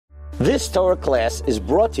This Torah class is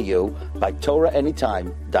brought to you by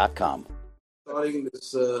TorahAnytime.com. Starting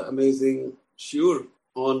this amazing shiur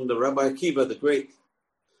on the Rabbi Akiva, the great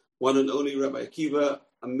one and only Rabbi Akiva,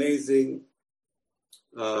 amazing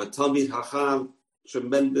Talmid Hacham,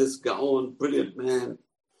 tremendous Gaon, brilliant man.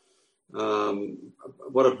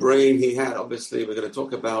 What a brain he had. Obviously, we're going to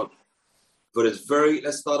talk about, but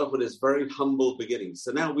let's start off with his very humble beginnings.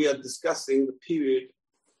 So now we are discussing the period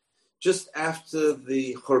just after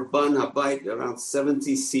the Churban Habayit, around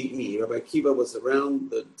 70 CE. Rabbi Akiva was around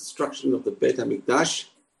the destruction of the Beit HaMikdash,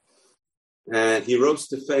 and he rose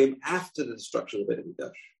to fame after the destruction of the Beit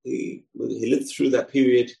HaMikdash. He lived through that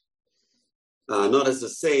period, not as a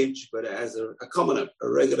sage, but as a commoner, a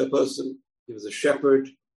regular person. He was a shepherd,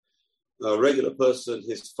 a regular person.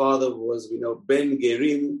 His father was, we know, Ben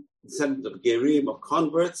Gerim, descendant of Gerim, of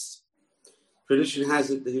converts. Tradition has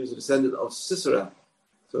it that he was a descendant of Sisera.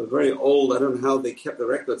 So very old. I don't know how they kept the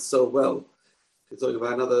records so well. We're talking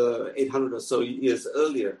about another 800 or so years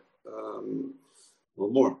earlier, or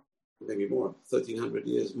more, maybe more, 1,300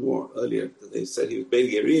 years more earlier. They said he was Ben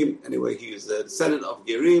Gerim. Anyway, he was a descendant of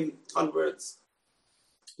Gerim, converts.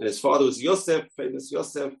 And his father was Yosef, famous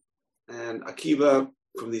Yosef. And Akiva,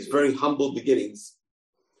 from these very humble beginnings,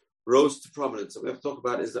 rose to prominence. So we have to talk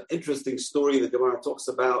about is an interesting story the Gemara talks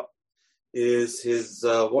about is his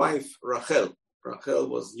wife, Rachel. Rachel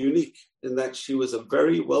was unique in that she was a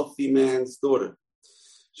very wealthy man's daughter.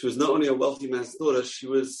 She was not only a wealthy man's daughter, she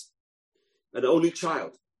was an only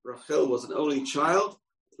child. Rachel was an only child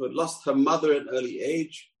who had lost her mother at an early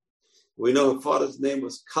age. We know her father's name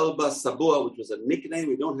was Kalba Sabua, which was a nickname.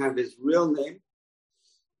 We don't have his real name.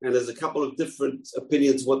 And there's a couple of different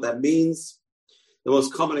opinions what that means. The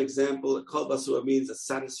most common example, Kalba Sabua means a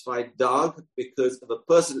satisfied dog, because if a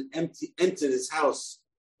person entered his house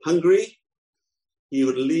hungry, he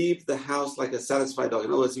would leave the house like a satisfied dog.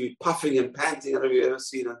 In other words, he'd be puffing and panting. I don't know if you've ever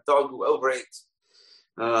seen a dog who overate,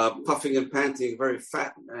 puffing and panting, very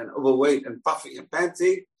fat and overweight and puffing and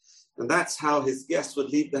panting. And that's how his guests would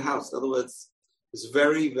leave the house. In other words, he was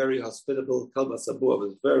very, very hospitable. Kalba Sabua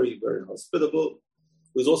was very, very hospitable.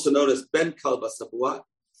 He was also known as Ben Kalba Sabua.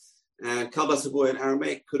 And Kalba Sabua in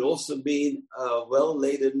Aramaic could also mean a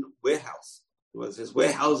well-laden warehouse. His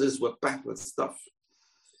warehouses were packed with stuff.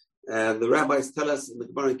 And the rabbis tell us in the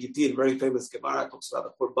Gemara in Gittin, very famous Gemara, talks about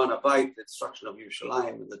the Churban Habayit, the destruction of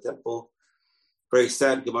Yerushalayim and the temple. Very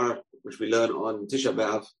sad Gemara, which we learn on Tisha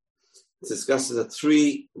B'Av. It discusses the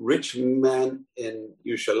three rich men in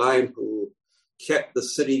Yerushalayim who kept the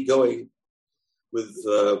city going with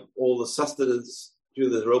all the sustenance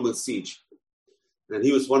during the Roman siege. And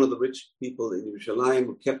he was one of the rich people in Yerushalayim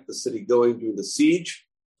who kept the city going during the siege.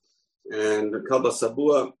 And Kalba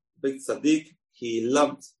Sabua, big tzaddik, he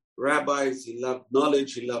loved rabbis, he loved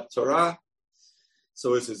knowledge, he loved Torah.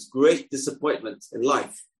 So it's his great disappointment in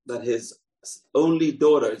life that his only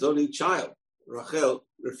daughter, his only child, Rachel,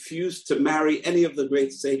 refused to marry any of the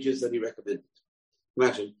great sages that he recommended.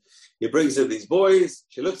 Imagine, he brings in these boys,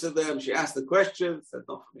 she looks at them, she asks the question, said,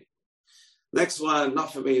 not for me. Next one,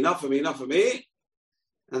 not for me, not for me, not for me.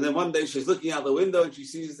 And then one day she's looking out the window and she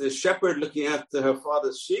sees the shepherd looking after her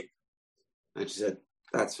father's sheep. And she said,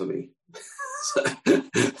 that's for me.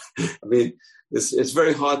 I mean, it's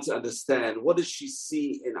very hard to understand. What does she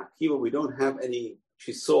see in Akiva? We don't have any.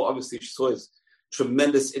 She saw his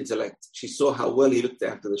tremendous intellect. She saw how well he looked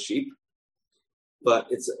after the sheep. But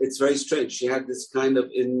it's very strange. She had this kind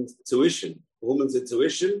of intuition, a woman's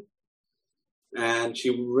intuition, and she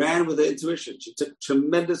ran with her intuition. She took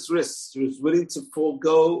tremendous risks. She was willing to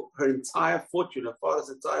forego her entire fortune, her father's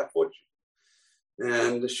entire fortune.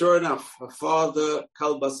 And sure enough, her father,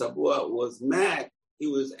 Kalba Sabua, was mad. He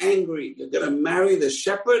was angry. You're going to marry the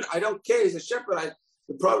shepherd? I don't care. He's a shepherd.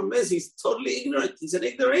 The problem is he's totally ignorant. He's an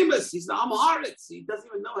ignoramus. He's an Amharitz. He doesn't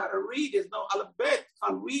even know how to read. There's no alphabet.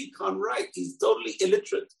 Can't read, can't write. He's totally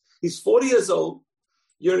illiterate. He's 40 years old.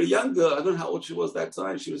 You're a young girl. I don't know how old she was that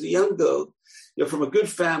time. She was a young girl. You're from a good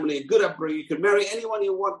family, a good upbringing. You can marry anyone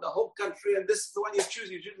you want in the whole country, and this is the one you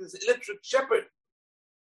choose. You choose this illiterate shepherd.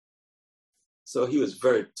 So he was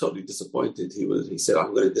totally disappointed. He said,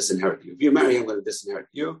 I'm going to disinherit you. If you marry, I'm going to disinherit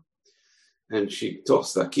you. And she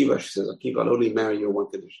talks to Akiva. She says, Akiva, I'll only marry you on one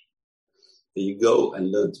condition. That you go and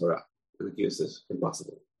learn Torah. And Akiva says,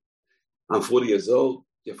 impossible. I'm 40 years old.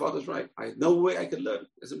 Your father's right. No way I could learn.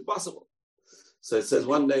 It's impossible. So it says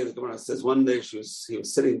one day, the Gemara says one day he was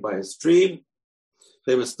sitting by a stream.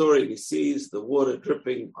 Famous story. He sees the water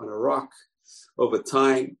dripping on a rock. Over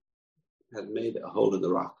time, had made a hole in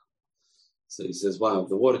the rock. So he says, wow, if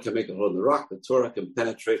the water can make a hole in the rock, the Torah can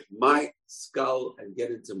penetrate my skull and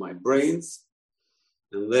get into my brains.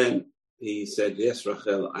 And then he said, yes,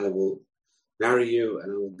 Rachel, I will marry you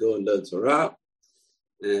and I will go and learn Torah.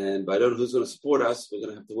 And I don't know who's going to support us. We're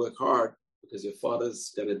going to have to work hard because your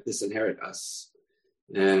father's going to disinherit us.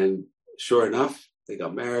 And sure enough, they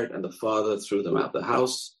got married and the father threw them out the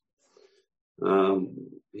house.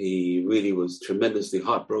 He really was tremendously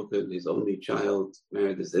heartbroken. His only child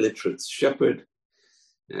married this illiterate shepherd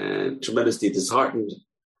and tremendously disheartened.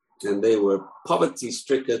 And they were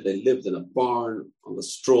poverty-stricken. They lived in a barn on the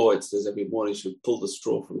straw. It says every morning she would pull the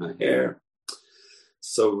straw from her hair.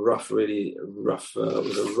 So rough, really rough. It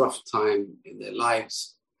was a rough time in their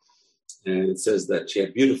lives. And it says that she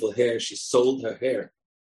had beautiful hair. She sold her hair.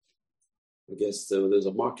 I guess there's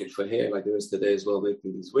a market for hair like there is today as well,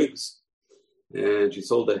 making these wigs. And she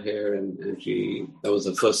sold her hair, and that was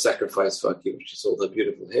the first sacrifice for Akiva. She sold her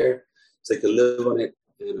beautiful hair so they could live on it.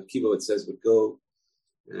 And Akiva, it says, would go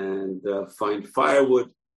and find firewood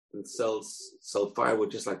and sell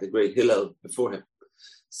firewood just like the great Hillel before him.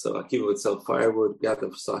 So Akiva would sell firewood, gather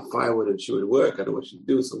firewood, and she would work. I don't know what she'd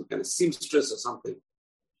do, some kind of seamstress or something.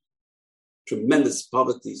 Tremendous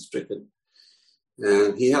poverty-stricken.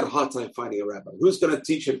 And he had a hard time finding a rabbi. Who's going to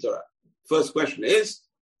teach him Torah? First question is,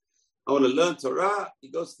 I want to learn Torah. He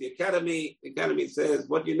goes to the academy. The academy says,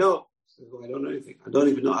 what do you know? He says, well, I don't know anything. I don't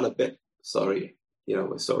even know Alphabet. Sorry.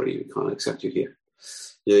 We're sorry. We can't accept you here.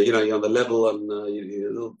 You're on the level and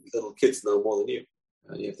little kids know more than you.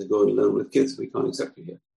 You have to go and learn with kids. We can't accept you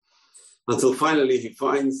here. Until finally he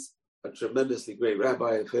finds a tremendously great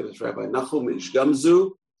rabbi, a famous rabbi, Nachum Ish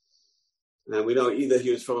Gamzu. And we know either he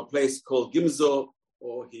was from a place called Gimzo,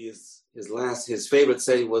 or his favorite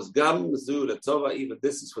saying was Gamzu Latova, even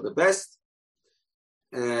this is for the best.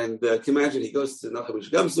 And can you imagine, he goes to Nachum Ish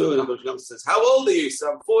Gamzu, and Nachum Ish Gamzu says, how old are you?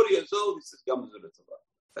 So I'm 40 years old. He says, Gamzu Latova.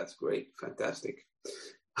 That's great, fantastic.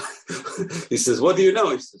 He says, what do you know?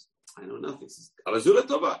 He says, I know nothing. He says, Gamzu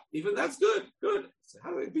Latova. Even that's good. Good. So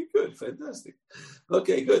how do I be good? Fantastic.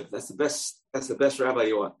 Okay, good. That's the best rabbi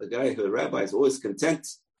you want. The rabbi is always content.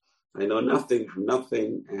 I know nothing from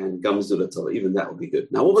nothing, and Gamzu Latova. Even that would be good.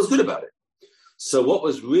 Now, what was good about it? So what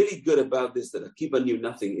was really good about this, that Akiva knew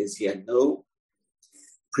nothing, is he had no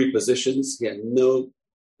prepositions. He had no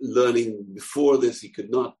learning before this. He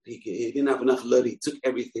didn't have enough learning. He took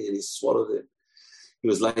everything and he swallowed it. He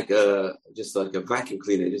was just like a vacuum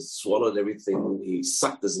cleaner. He just swallowed everything. He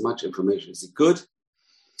sucked as much information as he could.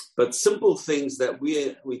 But simple things that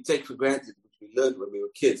we take for granted, which we learned when we were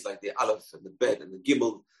kids, like the Aleph and the Bet and the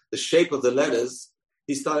Gimel, the shape of the letters,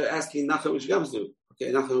 he started asking Nachum Ish Gamzu.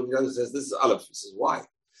 Okay, Nachum Ish Gamzu says, this is Aleph. He says, why?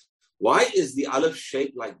 Why is the Aleph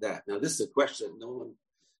shaped like that? Now, this is a question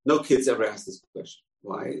no kids ever ask this question.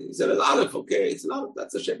 Why? He said, it's Aleph. Okay, it's an Aleph.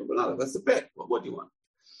 That's the shape of an Aleph. That's the Bet. Well, what do you want?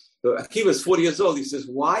 So Akiva is 40 years old. He says,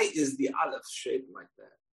 why is the Aleph shaped like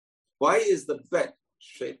that? Why is the Bet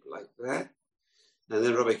shaped like that? And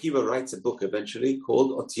then Rabbi Akiva writes a book eventually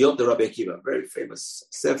called Otiyot de Rabbi Akiva, a very famous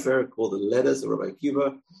sefer called The Letters of Rabbi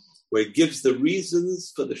Akiva, where he gives the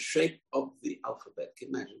reasons for the shape of the alphabet. Can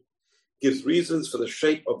you imagine? Gives reasons for the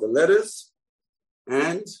shape of the letters.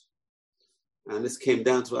 And this came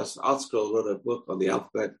down to us. ArtScroll wrote a book on the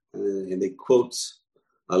alphabet, and they quote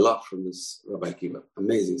a lot from this Rabbi Akiva.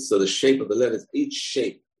 Amazing. So the shape of the letters, each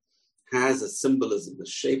shape has a symbolism. The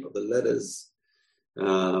shape of the letters,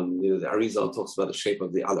 the Arizal talks about the shape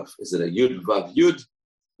of the Aleph. Is it a Yud Vav Yud,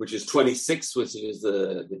 which is 26, which is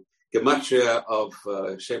the gematria of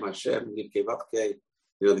Shem Hashem, Yud Kei Vav Kei,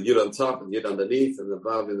 the Yud on top and Yud underneath, and the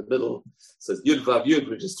Vav in the middle. So it's Yud Vav Yud,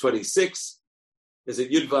 which is 26. Is it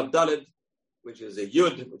Yud Vav Daled, which is a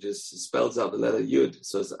Yud, which spells out the letter Yud.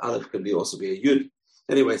 So the Aleph can also be a Yud.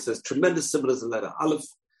 Anyway, it says tremendous symbolism letter Aleph,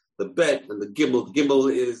 the Bet, and the Gimel. The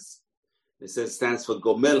Gimel stands for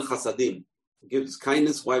Gomel Chasadim. It gives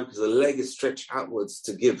kindness. Why? Because the leg is stretched outwards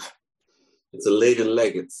to give. It's a laden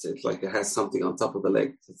leg. It's like it has something on top of the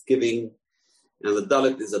leg. It's giving. And the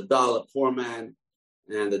Dalet is a Dal, a poor man.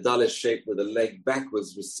 And the Dalet is shaped with the leg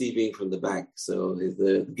backwards, receiving from the back. So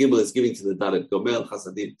the Gimel is giving to the Dalet. Gomel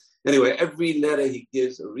Chasadim. Anyway, every letter he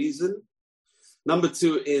gives a reason. Number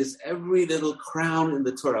 2 is every little crown in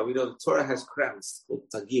the Torah. We know the Torah has crowns called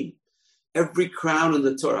Tagim. Every crown in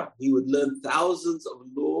the Torah. He would learn thousands of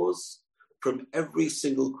laws from every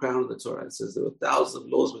single crown of the Torah. It says there were thousands of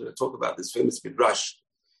laws. We're going to talk about this famous Midrash.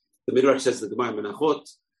 The Midrash says the Gemara Menachot.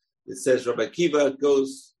 It says Rabbi Akiva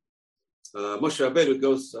goes, Moshe Rabbeinu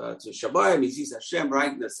goes to Shamayim. He sees Hashem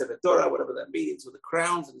writing the Sefer Torah, whatever that means, with the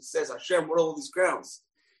crowns. And he says, Hashem, what are all these crowns?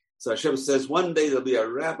 So Hashem says, one day there'll be a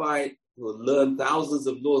rabbi who will learn thousands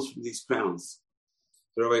of laws from these crowns.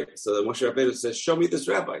 So Moshe Rabbeinu says, show me this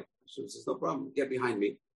rabbi. Hashem says, no problem, get behind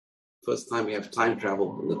me. First time we have time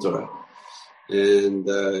travel in the Torah. And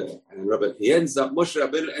Rabbi, Moshe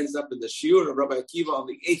Rabbeinu ends up in the shiur of Rabbi Akiva on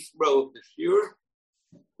the 8th row of the shiur,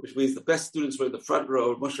 which means the best students were in the front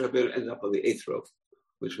row. Moshe Rabbeinu ended up on the 8th row,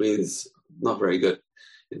 which means not very good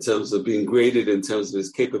in terms of being graded, in terms of his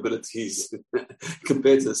capabilities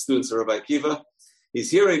compared to the students of Rabbi Akiva. He's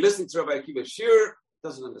hearing, listening to Rabbi Akiva shiur,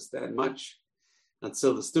 doesn't understand much,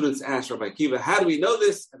 until the students ask Rabbi Akiva, how do we know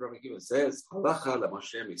this? And Rabbi Akiva says, Halacha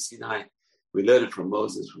LaMoshe Sinai. We learned it from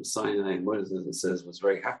Moses, from Sinai, and Moses says was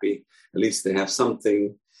very happy. At least they have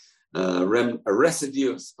something, a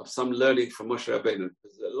residue of some learning from Moshe Rabbeinu.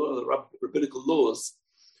 There's a lot of the rabbinical laws,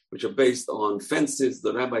 which are based on fences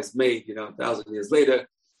the rabbis made, 1,000 years later.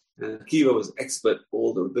 And Akiva was expert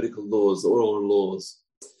all the rabbinical laws, the oral laws.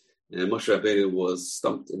 And Moshe Rabbeinu was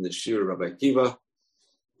stumped in the shiur of Rabbi Akiva.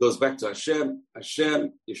 Goes back to Hashem.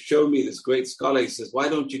 Hashem, you show me this great scholar. He says, why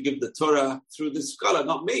don't you give the Torah through this scholar,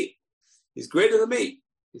 not me? He's greater than me.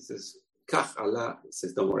 He says, Kach Allah. He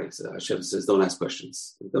says, don't worry. So Hashem says, don't ask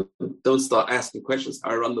questions. Don't start asking questions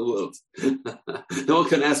how I run the world. No one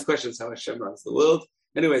can ask questions how Hashem runs the world.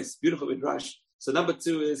 Anyways, beautiful midrash. So number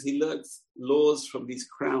 2 is he learns laws from these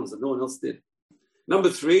crowns that no one else did. Number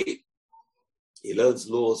 3, he learns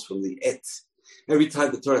laws from the et. Every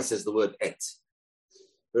time the Torah says the word et.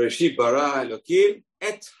 Bereshit bara Elokim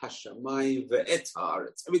et hashamayim ve'et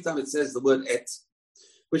haaretz. Every time it says the word et,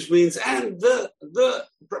 which means and the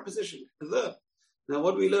preposition, the. Now,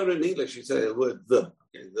 what we learn in English, you say the word the.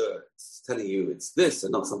 Okay, the. It's telling you it's this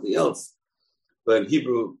and not something else. But in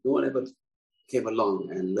Hebrew, no one ever came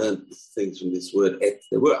along and learned things from this word et.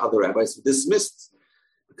 There were other rabbis who dismissed.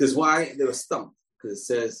 Because why? They were stumped. Because it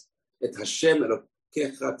says, et Hashem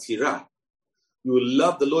Elokecha tirah. You will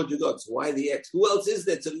love the Lord your God. So why the et? Who else is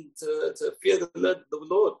there to fear the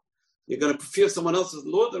Lord? You're going to fear someone else's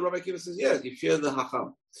Lord? The Rabbi Akiva says, yes, you fear the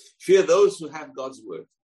Hacham. Fear those who have God's word.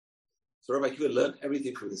 So Rabbi Akiva learned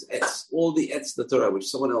everything from this etz. All the etz, the Torah, which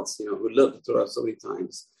someone else, who learned the Torah so many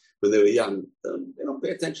times when they were young, they don't pay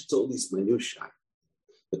attention to all these minutiae.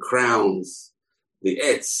 The crowns, the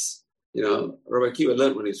etz. Rabbi Akiva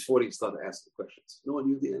learned when he was 40, he started asking questions. No one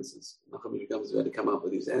knew the answers. Nachum Yigamas had to come up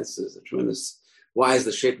with these answers. A tremendous, why is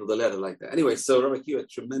the shape of the letter like that? Anyway, so Rabbi Akiva,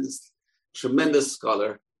 tremendous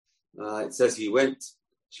scholar. It says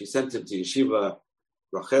she sent him to yeshiva.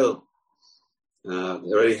 Rachel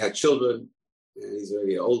already had children, and he's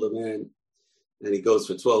already an older man, and he goes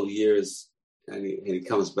for 12 years, and he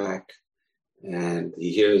comes back, and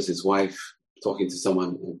he hears his wife talking to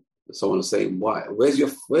someone, and someone is saying, "Why?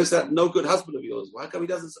 Where's that no good husband of yours? Why come he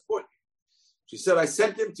doesn't support you?" She said, "I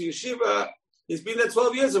sent him to yeshiva. He's been there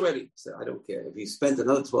 12 years already." He said, "I don't care. If he spent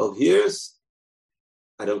another 12 years,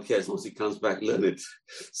 I don't care as long as he comes back, learn it."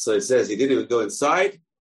 So it says he didn't even go inside.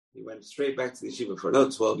 He went straight back to the yeshiva for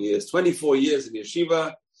another 12 years, 24 years in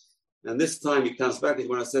yeshiva. And this time he comes back,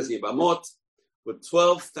 when it says Yibamot, with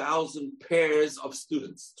 12,000 pairs of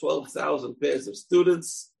students. 12,000 pairs of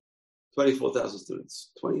students, 24,000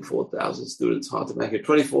 students. 24,000 students, hard to make it.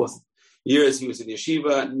 24 years he was in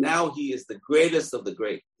yeshiva. Now he is the greatest of the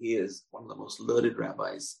great. He is one of the most learned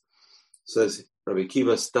rabbis. Says Rabbi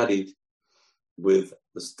Akiva studied with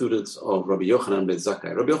the students of Rabbi Yochanan ben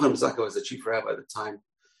Zakkai. Rabbi Yochanan ben Zakkai was the chief rabbi at the time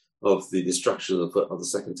of the destruction of the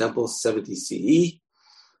Second Temple, 70 CE.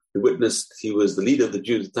 He was the leader of the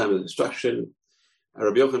Jews at the time of the destruction. And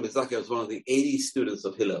Rabbi Yochanan ben Zakkai was one of the 80 students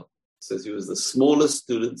of Hillel. It says he was the smallest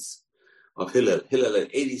students of Hillel. Hillel had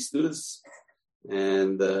 80 students,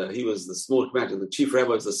 and he was the smallest, the chief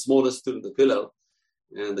rabbi was the smallest student of Hillel.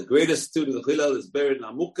 And the greatest student of Hillel is buried in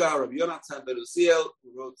Amukah, Rabbi Yonatan ben Uziel,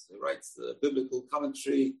 who writes the biblical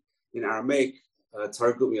commentary in Aramaic,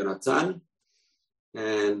 Targum Yonatan.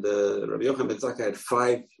 And Rabbi Yochanan ben Zakkai had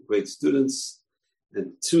 5 great students,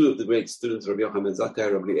 and 2 of the great students, Rabbi Yochanan ben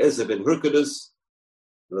Zakkai, Rabbi Eliezer ben Hurkadus,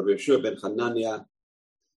 and Rabbi Yeshua ben Hanania,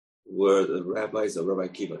 were the rabbis of Rabbi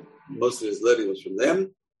Akiva. Most of his learning was from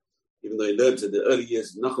them, even though he learned in the early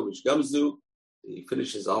years of Nachum Gamzu. He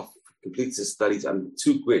finishes off, completes his studies under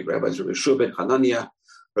 2 great rabbis, Rabbi Yeshua ben Hanania.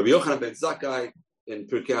 Rabbi Yochanan ben Zakkai in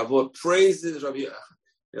Pirkei Avot praises Rabbi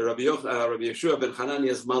Yeshua ben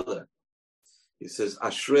Hanania's mother. He says,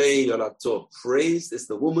 Ashrei Yolato, praised is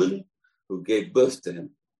the woman who gave birth to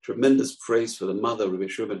him. Tremendous praise for the mother of Rabbi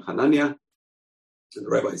Yeshua ben Hanania. And the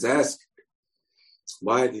rabbis ask,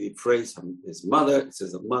 why did he praise his mother? It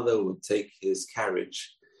says the mother would take his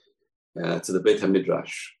carriage to the Beit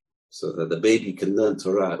HaMidrash so that the baby can learn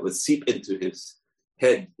Torah. It would seep into his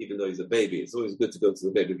head, even though he's a baby. It's always good to go to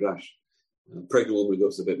the Beit HaMidrash. A pregnant woman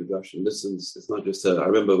goes to the Beit HaMidrash and listens. It's not just her. I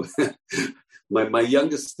remember my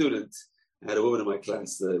youngest student, I had a woman in my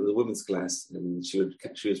class, it was a women's class, and she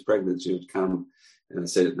was pregnant. She would come And I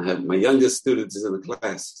said, my youngest student is in the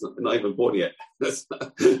class. He's not even born yet.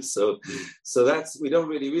 So we don't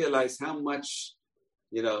really realize how much,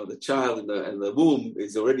 the child in the womb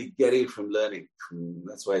is already getting from learning.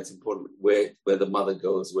 That's why it's important where the mother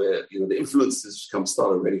goes, where, the influences start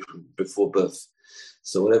already from before birth.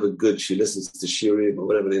 So whatever good she listens to shirim or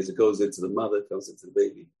whatever it is, it goes into the mother, comes into the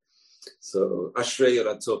baby. So Ashrei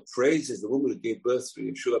Yorato praises the woman who gave birth to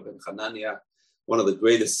Yeshua ben Hananiah, one of the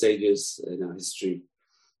greatest sages in our history.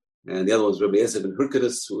 And the other one was Rabbi ben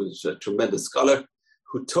Hurkadus, who was a tremendous scholar,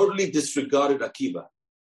 who totally disregarded Akiva.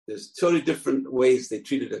 There's totally different ways they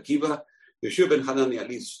treated Akiva. Yeshua ben Hananiah at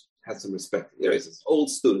least had some respect. Here is his old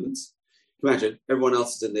students. Imagine, everyone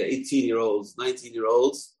else is in their 18-year-olds,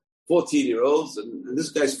 19-year-olds, 14-year-olds, and this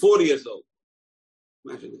guy's 40 years old.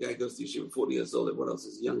 Imagine the guy goes to yeshiva 40 years old, everyone else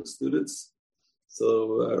is young students.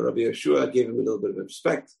 So Rabbi Yeshua gave him a little bit of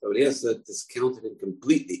respect. Rabbi Eliezer discounted him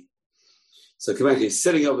completely. So come on, he's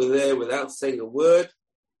sitting over there without saying a word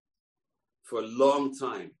for a long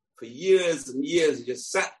time. For years and years, he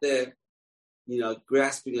just sat there,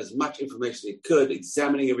 grasping as much information as he could,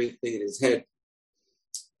 examining everything in his head.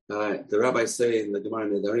 The rabbis say in the Gemara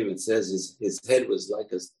Nedarim, it says his head was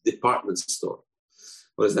like a department store.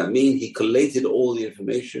 What does that mean? He collated all the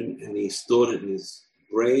information and he stored it in his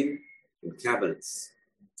brain in cabinets.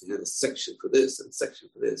 He had a section for this and a section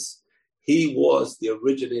for this. He was the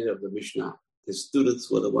originator of the Mishnah. His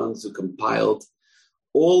students were the ones who compiled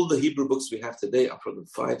all the Hebrew books we have today are from the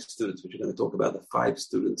 5 students, which we're going to talk about, the 5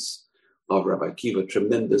 students of Rabbi Akiva,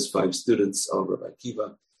 tremendous 5 students of Rabbi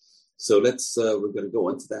Akiva. So we're going to go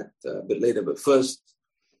into that a bit later. But first,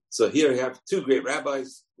 so here we have 2 great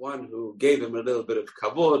rabbis, one who gave him a little bit of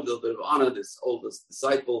kavod, a little bit of honor, this oldest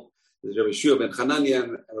disciple, is Rabbi Yeshua ben Hananiah,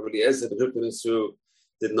 and Rabbi Eliezer ben Hurkadus, who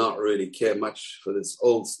did not really care much for this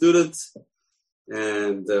old student.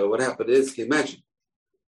 And what happened is, can you imagine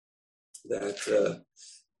that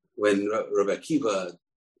when Rabbi Akiva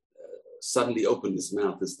suddenly opened his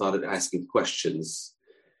mouth and started asking questions,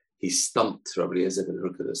 he stumped Rabbi Eliezer ben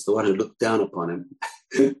Hurkadus, the one who looked down upon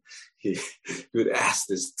him. he would ask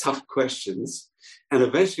these tough questions. And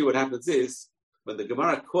eventually what happens is, when the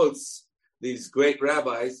Gemara quotes these great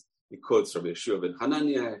rabbis, he quotes Rabbi Yeshua ben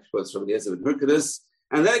Hananiah, he quotes Rabbi Eliezer ben Hurkadus,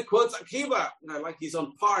 and then quotes Akiva, like he's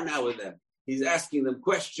on par now with them. He's asking them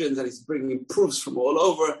questions and he's bringing proofs from all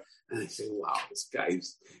over. And I say, wow, this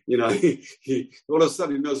guy's, he all of a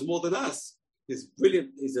sudden he knows more than us. He's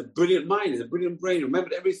brilliant. He's a brilliant mind. He's a brilliant brain.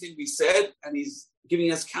 Remembered everything we said, and he's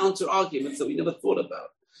giving us counter arguments that we never thought about.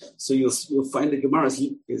 So you'll find the Gemara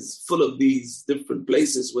is full of these different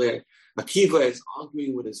places where Akiva is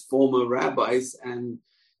arguing with his former rabbis, and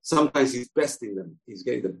sometimes he's besting them. He's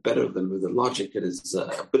getting the better of them with the logic and his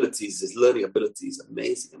abilities, his learning abilities.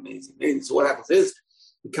 Amazing. So what happens is,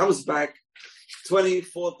 he comes back,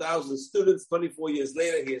 24,000 students, 24 years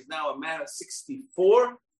later, he is now a man of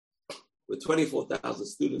 64, with 24,000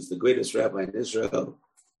 students, the greatest rabbi in Israel.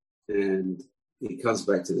 And he comes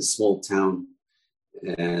back to this small town,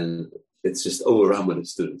 and it's just overrun with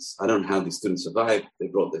students. I don't know how these students survived. They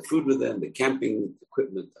brought their food with them, their camping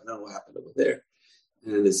equipment. I don't know what happened over there.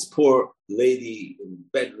 And this poor lady,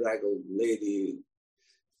 bedraggled lady,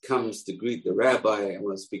 comes to greet the rabbi. I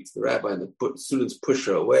want to speak to the rabbi, and the students push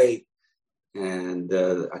her away. And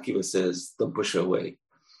Akiva says, don't push her away.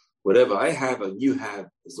 Whatever I have and you have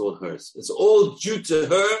is all hers. It's all due to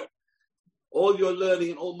her. All your learning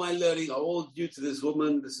and all my learning are all due to this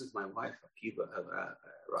woman. This is my wife, Akiva,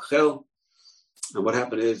 Rachel. And what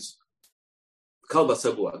happened is, Kal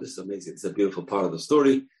Basabua, this is amazing. It's a beautiful part of the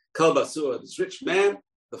story. Kal Basua, this rich man,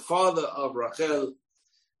 the father of Rachel,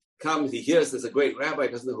 comes. He hears there's a great rabbi. He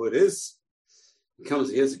doesn't know who it is. He comes,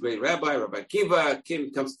 he hears a great rabbi, Rabbi Akiva.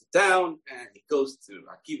 Kim comes to town, and he goes to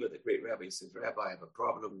Akiva, the great rabbi. He says, Rabbi, I have a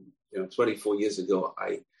problem. 24 years ago,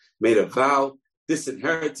 I made a vow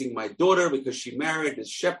disinheriting my daughter because she married this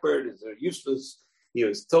shepherd. Is useless. He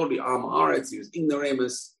was totally Am Haaretz. He was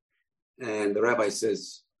ignoramus. And the rabbi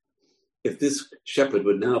says, if this shepherd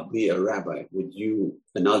would now be a rabbi, would you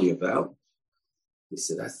annul your vow? He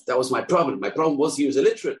said, that was my problem. My problem was he was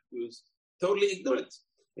illiterate. He was totally ignorant.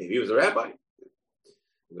 If he was a rabbi,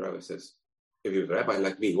 the rabbi says, if he was a rabbi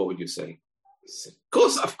like me, what would you say? He said,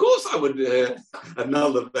 of course I would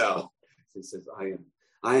annul the vow. He says,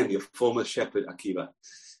 I am your former shepherd, Akiva.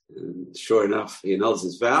 And sure enough, he annuls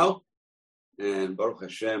his vow. And Baruch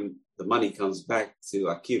Hashem, the money comes back to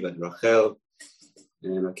Akiva and Rachel.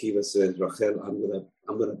 And Akiva says, Rachel,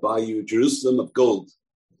 I'm gonna buy you Jerusalem of gold.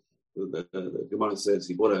 The Gemara says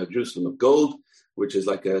he bought a Jerusalem of gold, which is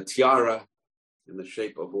like a tiara in the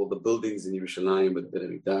shape of all the buildings in Yerushalayim with the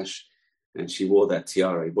Beit HaMikdash. And she wore that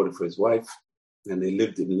tiara. He bought it for his wife. and they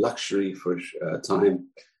lived in luxury for a time.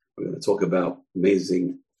 We're going to talk about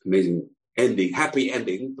amazing ending, happy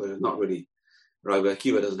ending, but not really. Rabbi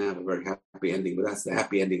Akiva doesn't have a very happy ending, but that's the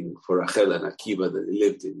happy ending for Rachel and Akiva, that they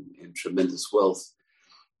lived in tremendous wealth.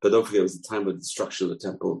 But don't forget, it was the time of destruction of the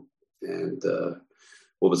temple, and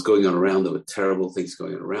what was going on around. There were terrible things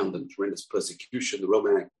going on around them, tremendous persecution, the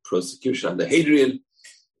Roman persecution under Hadrian,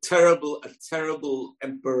 a terrible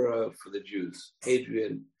emperor for the Jews.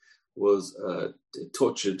 Hadrian was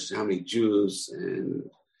tortured how many Jews and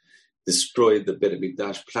destroyed the Beit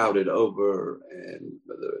HaMikdash, plowed it over, and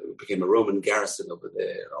it became a Roman garrison over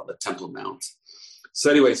there on the Temple Mount. So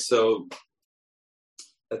anyway,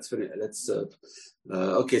 let's finish.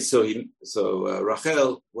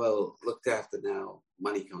 Rachel, well, looked after now.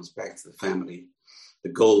 Money comes back to the family. The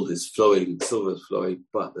gold is flowing, silver is flowing,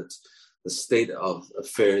 but the state of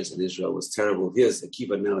affairs in Israel was terrible. Here's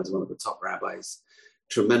Akiva now as one of the top rabbis,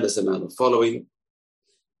 tremendous amount of following,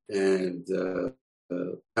 and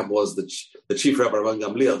that was the chief Rabbi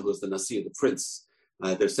Gamliel, who was the Nasi, the prince,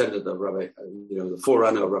 the descendant of Rabbi, the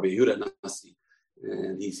forerunner of Rabbi Yehuda Nasi,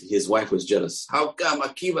 and his wife was jealous. How come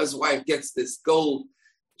Akiva's wife gets this gold,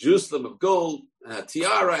 Jerusalem of gold,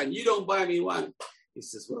 tiara, and you don't buy me one? He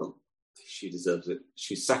says, well, she deserves it.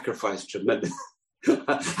 She sacrificed tremendous.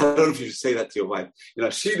 I don't know if you should say that to your wife.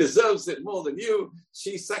 She deserves it more than you.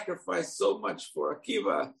 She sacrificed so much for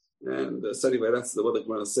Akiva. And so anyway, that's what the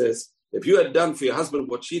Gemara says. If you had done for your husband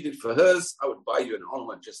what she did for hers, I would buy you an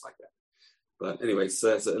ornament just like that. But anyway, so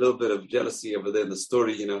there's a little bit of jealousy over there in the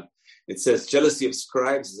story. It says jealousy of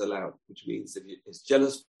scribes is allowed, which means if it's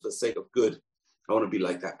jealous for the sake of good, I want to be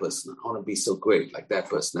like that person. I want to be so great like that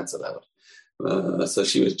person. That's allowed. So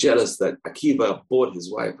she was jealous that Akiva bought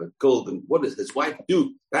his wife a gold. And what did his wife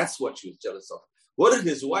do? That's what she was jealous of. What did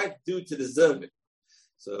his wife do to deserve it?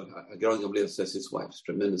 So Gamliel says his wife's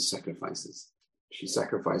tremendous sacrifices. She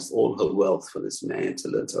sacrificed all her wealth for this man to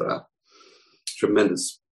learn Torah.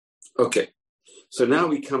 Tremendous. Okay, so now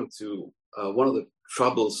we come to one of the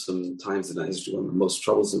troublesome times in our history, one of the most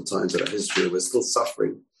troublesome times in our history. We're still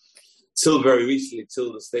suffering. Till very recently,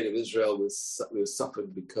 till the state of Israel was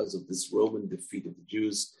suffering because of this Roman defeat of the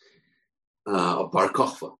Jews of Bar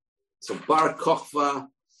Kokhba. So Bar Kokhba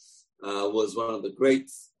was one of the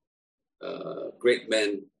great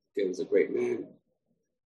men. He was a great man.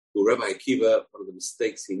 Who Rabbi Akiva, one of the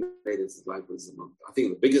mistakes he made in his life was, I think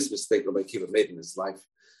the biggest mistake Rabbi Akiva made in his life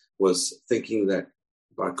was thinking that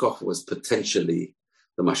Bar Kokhba was potentially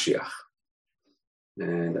the Mashiach.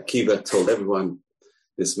 And Akiva told everyone,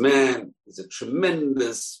 this man is a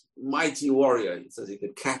tremendous, mighty warrior. He says he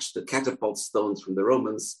could catch the catapult stones from the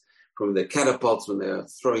Romans, from their catapults when they were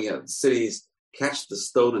throwing out the cities, catch the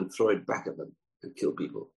stone and throw it back at them and kill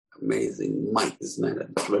people. Amazing might. This man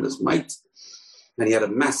had tremendous might. And he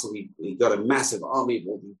got a massive army of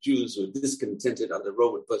all the Jews who were discontented under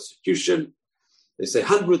Roman persecution. They say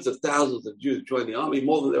hundreds of thousands of Jews joined the army,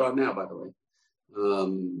 more than there are now, by the way.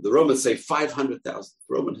 The Romans say 500,000.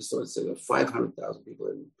 Roman historians say there are 500,000 people.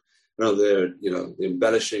 And they're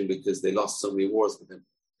embellishing because they lost so many wars with him.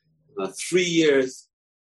 3 years,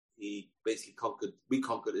 he basically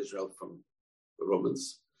reconquered Israel from the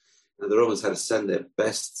Romans. And the Romans had to send their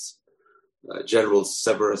best General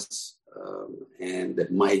Severus and the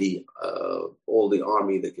mighty, all the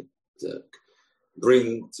army they could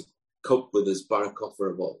bring to cope with this Bar Kokhba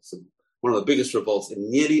revolt. So one of the biggest revolts, and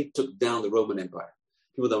nearly took down the Roman Empire.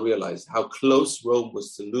 People don't realize how close Rome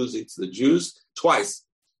was to losing to the Jews twice.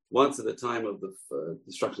 Once at the time of the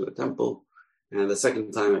destruction of the temple, and the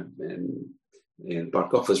second time in Bar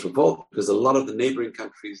Kokhba's revolt, because a lot of the neighboring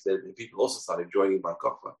countries, the people also started joining Bar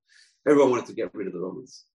Kokhba. Everyone wanted to get rid of the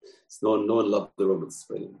Romans. So no one loved the Romans.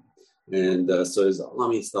 And so his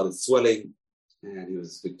army started swelling, and he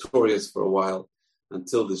was victorious for a while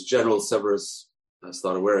until this General Severus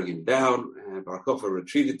started wearing him down, and Bar Kokhba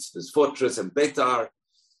retreated to his fortress in Beitar.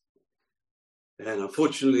 And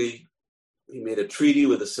unfortunately, he made a treaty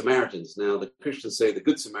with the Samaritans. Now, the Christians say the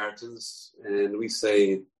good Samaritans, and we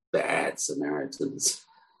say bad Samaritans.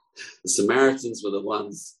 The Samaritans were the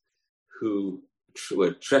ones who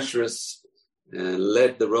were treacherous and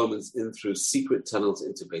led the Romans in through secret tunnels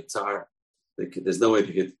into Beitar. There's no way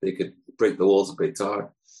they could break the walls of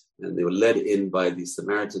Beitar. And they were led in by the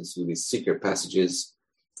Samaritans through these secret passages,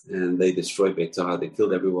 and they destroyed Beitar. They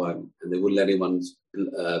killed everyone, and they wouldn't let anyone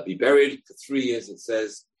be buried for 3 years, it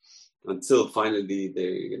says, until finally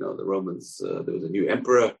the Romans, there was a new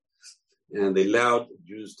emperor, and they allowed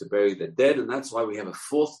Jews to bury their dead. And that's why we have a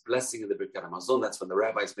fourth blessing in the Birkat Hamazon. That's when the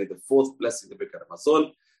rabbis made the fourth blessing in the Birkat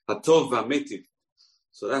Hamazon, Hatov v'Ametiv.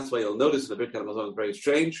 So that's why you'll notice in the Birkat Hamazon, it's very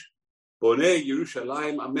strange. Bonei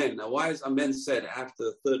Yerushalayim, Amen. Now, why is Amen said after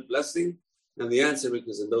the third blessing? And the answer,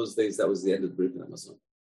 because in those days, that was the end of the Brit Hamazon.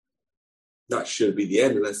 That should be the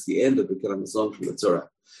end, and that's the end of Birkat Hamazon from the Torah.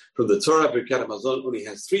 From the Torah, Birkat Hamazon only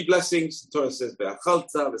has 3 blessings. The Torah says,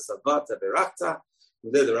 Be'achalta, Ve'savata, Be'rachta.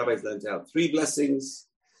 From there, the rabbis learned out 3 blessings.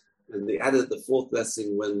 And they added the 4th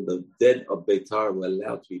blessing when the dead of Beitar were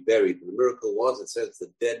allowed to be buried. And the miracle was, it says,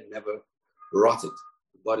 the dead never rotted.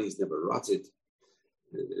 The bodies never rotted.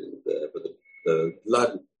 But the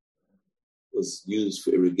blood was used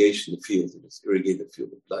for irrigation of the fields. It was irrigated the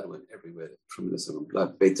field. The blood went everywhere. The tremendous amount of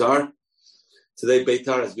blood. Beitar. Today,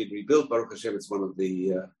 Beitar has been rebuilt. Baruch Hashem, it's one of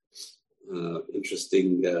the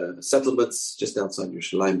interesting settlements just outside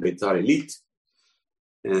Yerushalayim, Beitar Elite.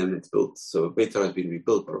 And it's built. So Beitar has been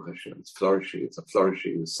rebuilt, Baruch Hashem. It's flourishing. It's a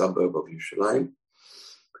flourishing suburb of Yerushalayim.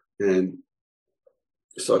 And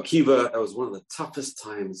so Akiva, that was one of the toughest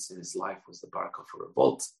times in his life, was the Bar Kokhba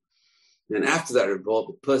revolt. And after that revolt,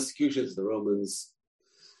 the persecutions of the Romans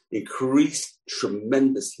increased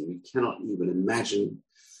tremendously. We cannot even imagine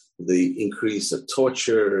the increase of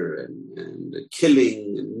torture and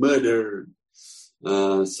killing and murder.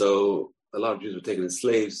 So a lot of Jews were taken as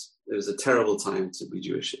slaves. It was a terrible time to be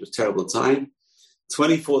Jewish. It was a terrible time.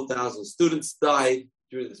 24,000 students died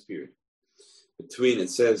during this period. Between, it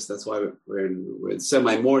says, that's why we're in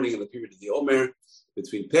semi-mourning in the period of the Omer,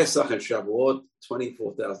 between Pesach and Shavuot,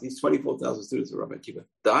 24,000. These 24,000 students of Rabbi Akiva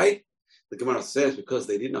died. The Gemara says because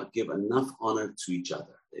they did not give enough honor to each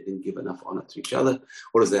other. They didn't give enough honor to each other.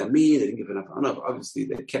 What does that mean? They didn't give enough honor. Obviously,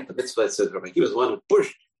 they kept the mitzvah. It says Rabbi Akiva was the one who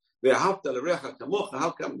pushed. How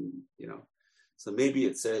come, So maybe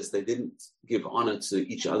it says they didn't give honor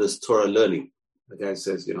to each other's Torah learning. The guy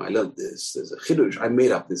says, I learned this. There's a chidush. I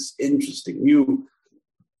made up this interesting new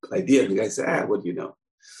idea. And the guy said, what do you know?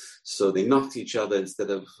 So they knocked each other instead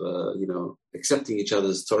of, accepting each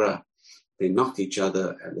other's Torah. They knocked each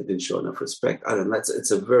other and they didn't show enough respect. I don't know.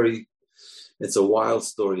 It's a wild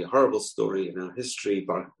story, a horrible story in our history.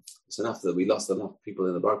 It's enough that we lost enough people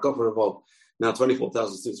in the Bar Kokhba revolt. Now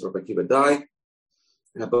 24,000 students of Rabbi Akiva die.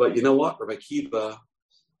 But you know what? Rabbi Akiva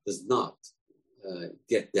does not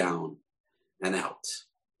get down and out.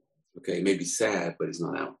 Okay, he may be sad, but he's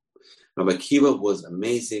not out. Rabbi Akiva was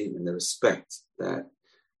amazing in the respect that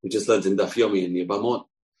we just learned in Daf Yomi in Yevamot,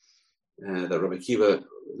 that Rabbi Akiva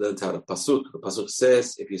learned out of Pasuk. The Pasuk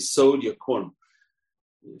says, if you sowed your corn,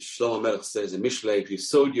 Shlomo Melech says in Mishlei, if you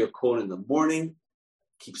sowed your corn in the morning,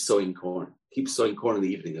 keep sowing corn. Keep sowing corn in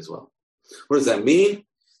the evening as well. What does that mean?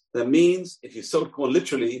 That means if you sowed corn,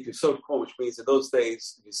 literally, if you sowed corn, which means in those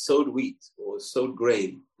days, if you sowed wheat or sowed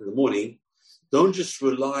grain in the morning, don't just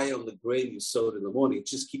rely on the grain you sowed in the morning.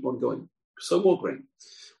 Just keep on going. Sow more grain.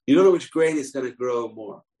 You don't know which grain is going to grow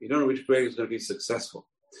more. You don't know which grain is going to be successful.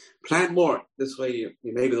 Plant more. This way,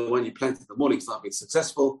 maybe the one you planted in the morning is not being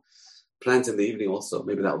successful. Plant in the evening also.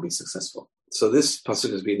 Maybe that will be successful. So this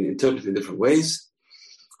pasuk has been interpreted in different ways.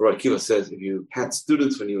 Rabbi Akiva says, if you had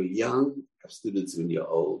students when you were young, have students when you're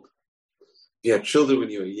old. If you have children when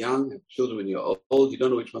you were young, have children when you're old, you don't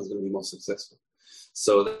know which one's going to be more successful.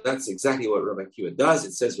 So that's exactly what Rabbi Akiva does.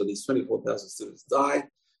 It says when these 24,000 students die, it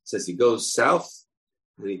says he goes south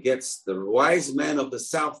and he gets the wise men of the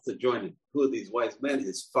south to join him. Who are these wise men?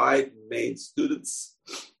 His 5 main students,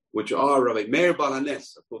 which are Rabbi Meir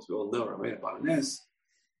Balanes. Of course, we all know Rabbi Meir Balanes,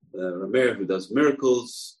 the Rabbi Meir who does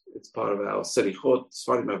miracles. It's part of our Serichot.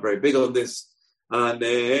 Sfarim are very big on this.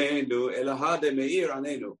 Anenu, Elahade Meir,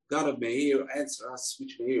 Anenu. God of Meir, answer us.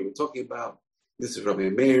 Which Meir? We're talking about. This is Rabbi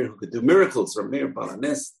Meir who could do miracles. Rabbi Meir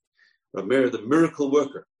Balanes. Rabbi Meir, the miracle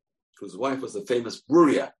worker, whose wife was the famous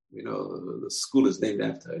Bruria. The school is named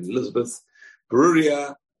after Elizabeth.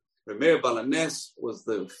 Bruria. Rabbi Meir Balanes was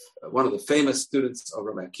one of the famous students of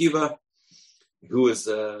Rabbi Akiva, who is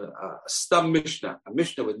a stam Mishnah, a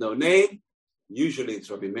Mishnah with no name. Usually it's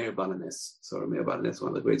Rabbi Meir Balanes. So Rabbi Meir Balanes, one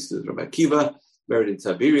of the great students of Rabbi Akiva, buried in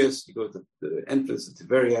Tiberias. You go to the entrance of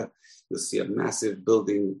Tiberia, you'll see a massive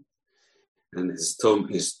building, and his tomb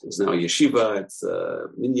is now a yeshiva. It's a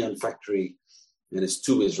minyan factory, and his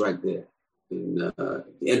tomb is right there in the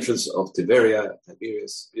entrance of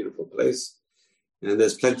Tiberias, beautiful place. And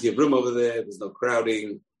there's plenty of room over there. There's no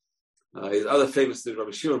crowding. His other famous student,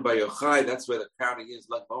 Rabbi Shimon Bar Yochai, that's where the crowding is.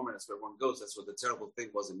 Lag B'Omer, that's where everyone goes. That's what the terrible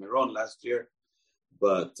thing was in Meron last year.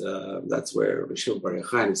 But that's where Rabbi Shimon Bar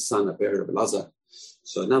Yochai and his son, Rabbi Elazar.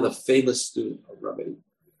 So another famous student of Rabbi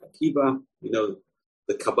Akiva.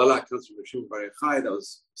 The Kabbalah comes from Rabbi Shimon Bar Yochai. That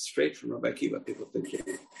was straight from Rabbi Akiva. People think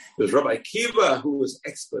it was Rabbi Akiva who was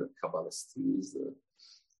expert Kabbalist.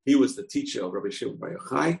 He was the teacher of Rabbi Shimon Bar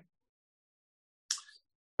Yochai.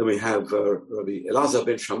 Then we have Rabbi Elazar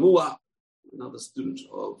ben Shamua, another student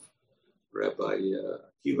of Rabbi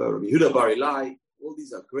Akiva, Rabbi Yehuda Bar Ilai. All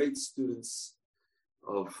these are great students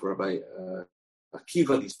of Rabbi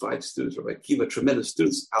Akiva, these 5 students, Rabbi Akiva, tremendous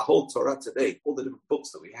students. Our whole Torah today, all the different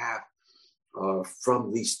books that we have are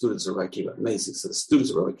from these students of Rabbi Akiva. Amazing. So the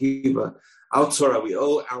students of Rabbi Akiva, our Torah, we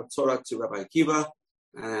owe our Torah to Rabbi Akiva,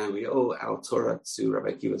 and we owe our Torah to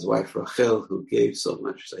Rabbi Akiva's wife, Rachel, who gave so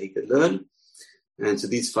much so he could learn. And to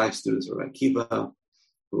these 5 students of Rabbi Akiva,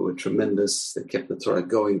 who were tremendous. They kept the Torah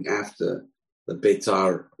going after the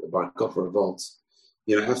Beitar, the Bar Kokhba revolt.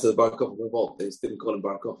 After the Bar Kokhba revolt, they didn't call him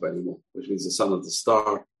Bar Kokhba anymore, which means the son of the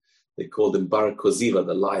star. They called him Bar Koziva,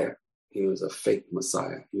 the liar. He was a fake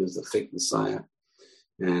Messiah.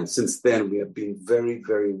 And since then, we have been very,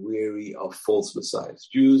 very weary of false messiahs.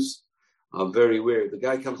 Jews are very weary. The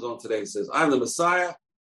guy comes on today and says, I'm the Messiah.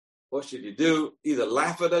 What should you do? Either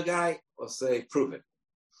laugh at the guy or say, prove it.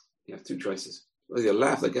 You have 2 choices. Well, you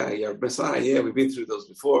laugh at the guy, you're a Messiah. Yeah, we've been through those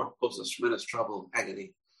before. Cause us tremendous trouble,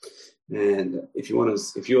 agony. And if you're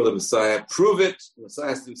the Messiah, prove it. The Messiah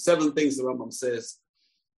has to do 7 things, the Rambam says.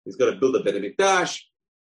 He's got to build a Beit HaMikdash.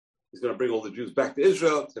 He's going to bring all the Jews back to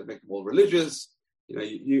Israel. He's going to make them all religious.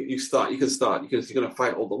 You can start. Because you're going to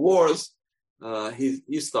fight all the wars.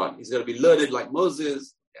 You start. He's going to be learned like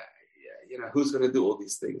Moses. Who's going to do all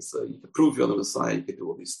these things? So you can prove you're the Messiah. You can do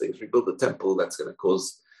all these things. Rebuild the temple. That's going to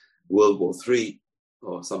cause World War III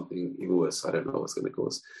or something even worse. I don't know what's going to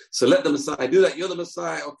cause. So let the Messiah do that. You're the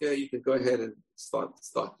Messiah. Okay, you can go ahead and start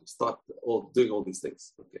doing all these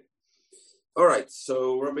things. Okay. All right.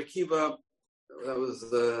 So Rabbi Akiva, that was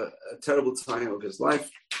a terrible time of his life.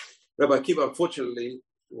 Rabbi Akiva, unfortunately,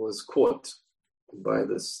 was caught by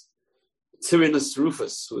this Tyrannus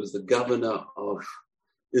Rufus, who was the governor of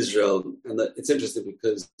Israel. And it's interesting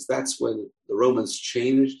because that's when the Romans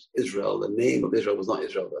changed Israel. The name of Israel was not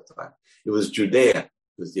Israel at that time. It was Judea. It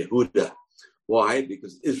was Yehuda. Why?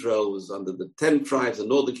 Because Israel was under the 10 tribes. The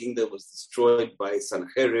northern kingdom was destroyed by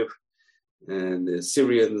Sanherib and the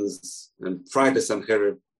Syrians, and prior to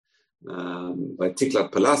Sanherib, by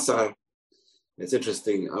Tiglath-Pileser. It's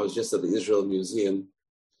interesting. I was just at the Israel Museum,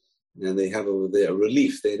 and they have over there a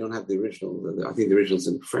relief. They don't have the original. I think the original's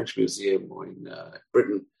in the French Museum or in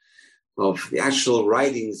Britain, of the actual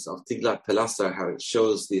writings of Tiglath-Pileser, how it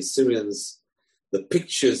shows the Assyrians, the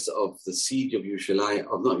pictures of the siege of Shomron,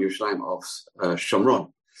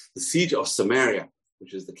 the siege of Samaria,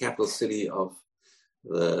 which is the capital city of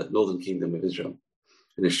the northern kingdom of Israel.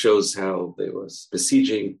 And it shows how they were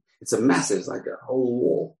besieging. It's a massive, it's like a whole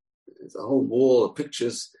wall. It's a whole wall of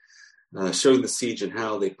pictures showing the siege and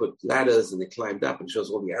how they put ladders and they climbed up, and shows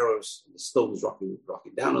all the arrows and the stones rocking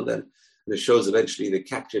down on them. And it shows eventually they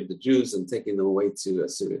captured the Jews and taking them away to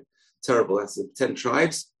Assyria. Terrible. That's the 10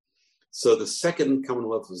 tribes. So the second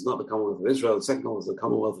Commonwealth was not the Commonwealth of Israel. The second one was the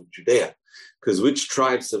Commonwealth of Judea. Because which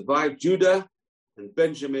tribes survived? Judah and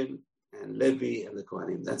Benjamin and Levi and the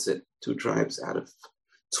Kohanim. That's it. 2 tribes out of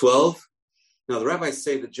 12. Now the rabbis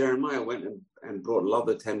say that Jeremiah went and brought a lot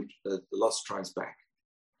of the lost tribes back.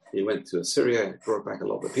 He went to Assyria, brought back a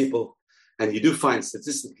lot of the people. And you do find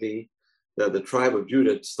statistically that the tribe of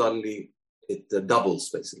Judah suddenly, it doubles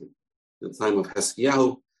basically. At the time of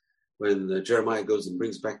Hezekiah, when Jeremiah goes and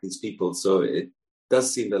brings back these people. So it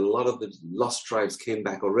does seem that a lot of the lost tribes came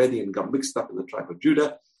back already and got mixed up in the tribe of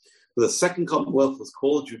Judah. But the second Commonwealth was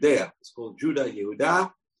called Judea. It's called Judah,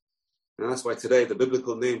 Yehudah. And that's why today the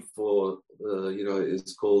biblical name for,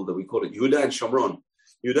 is called, we call it Yehudah and Shomron.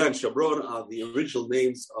 Yehudah and Shomron are the original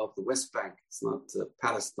names of the West Bank. It's not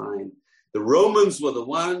Palestine. The Romans were the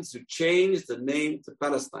ones who changed the name to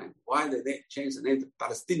Palestine. Why did they change the name to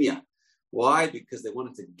Palestinia? Why? Because they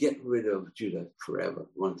wanted to get rid of Judah forever.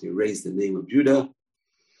 They wanted to erase the name of Judah.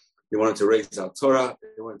 They wanted to erase our Torah.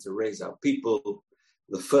 They wanted to erase our people.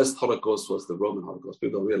 The first Holocaust was the Roman Holocaust.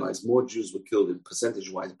 People don't realize more Jews were killed in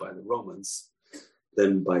percentage-wise by the Romans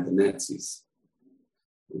than by the Nazis.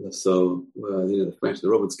 So, the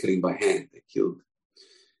Romans killing by hand. They killed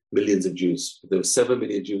millions of Jews. There were 7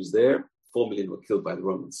 million Jews there. 4 million were killed by the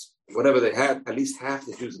Romans. Whatever they had, at least half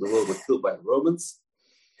the Jews in the world were killed by the Romans.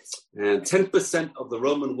 And 10% of the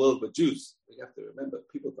Roman world were Jews. You have to remember,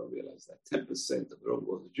 people don't realize that. 10% of the Roman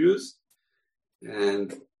world were Jews.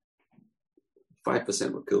 And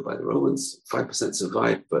 5% were killed by the Romans. 5%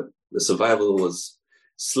 survived, but the survival was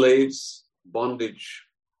slaves, bondage,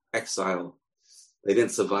 exile. They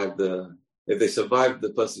didn't survive if they survived the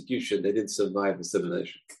persecution, they didn't survive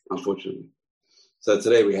assimilation, unfortunately. So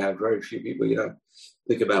today we have very few people,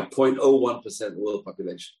 think about 0.01% of the world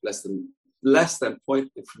population, less than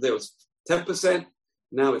point, if there was 10%,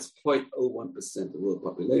 now it's 0.01% of the world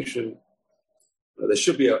population. There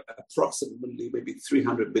should be approximately maybe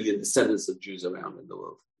 300 billion descendants of Jews around in the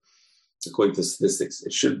world. according to statistics.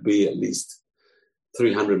 It should be at least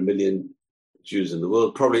 300 million Jews in the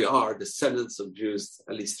world. Probably are descendants of Jews,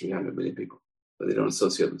 at least 300 million people, but they don't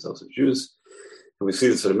associate themselves with Jews. And we see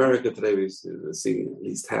this in America today. We're seeing at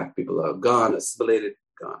least half people are gone, assimilated,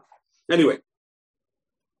 gone. Anyway,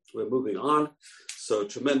 we're moving on. So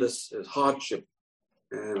tremendous hardship.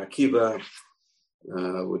 And Akiva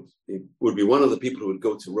would be one of the people who would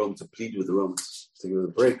go to Rome to plead with the Romans to give them a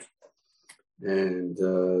break. And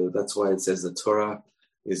that's why it says the Torah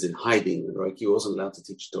is in hiding. Right? He wasn't allowed to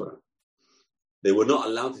teach Torah. They were not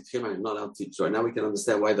allowed to teach him, not allowed to teach Torah. Now we can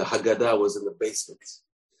understand why the Haggadah was in the basement.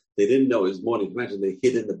 They didn't know it was morning. Imagine they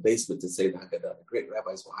hid in the basement to say the Haggadah. The great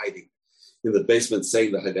rabbis were hiding in the basement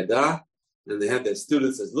saying the Haggadah, and they had their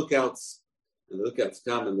students as lookouts, and the lookouts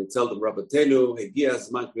come and they tell them, Rabbeinu, Hegia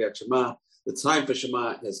Zman Kriyat Shema, the time for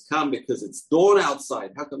Shema has come because it's dawn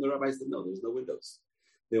outside. How come the rabbis didn't know? There was no windows.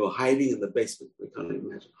 They were hiding in the basement. We can't even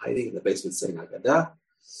imagine hiding in the basement saying Haggadah.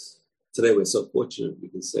 Today we're so fortunate we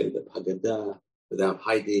can say that Haggadah without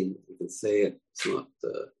hiding. We can say it. It's not.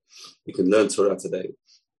 You can learn Torah today.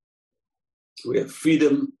 We have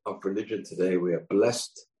freedom of religion today. We are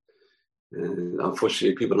blessed. And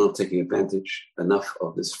unfortunately, people are not taking advantage enough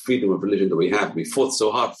of this freedom of religion that we have. We fought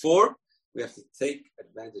so hard for. We have to take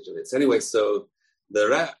advantage of it. So anyway, so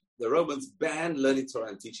the Romans banned learning Torah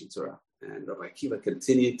and teaching Torah. And Rabbi Akiva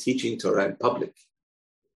continued teaching Torah in public.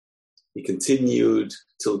 He continued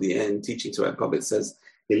till the end teaching Torah in public. It says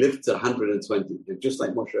he lived to 120. And just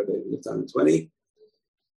like Moshe Rabbi, he lived to 120.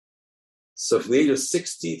 So from the age of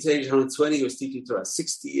 60 to age 120, he was teaching Torah.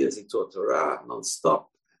 60 years he taught Torah non-stop.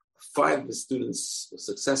 5 of his students were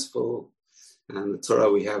successful. And the Torah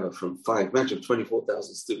we have are from 5. Imagine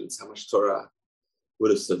 24,000 students, how much Torah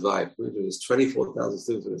would have survived. Imagine there's 24,000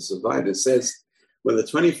 students would have survived. It says, when the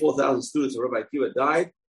 24,000 students of Rabbi Akiva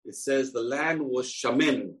died, it says the land was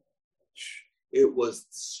shamen. It was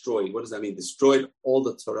destroyed. What does that mean? Destroyed all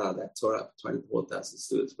the Torah. That Torah of 24,000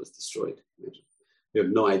 students was destroyed. Imagine. We have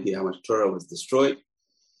no idea how much Torah was destroyed.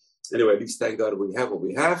 Anyway, at least thank God we have what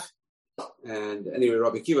we have. And anyway,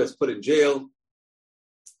 Rabbi Akiva is put in jail.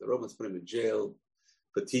 The Romans put him in jail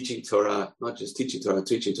for teaching Torah, not just teaching Torah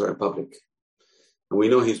in public. And we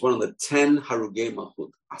know he's one of the 10 Harugei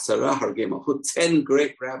Malchut, Asara Harugei Malchut. 10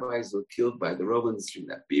 great rabbis were killed by the Romans during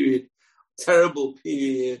that period. Terrible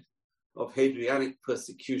period of Hadrianic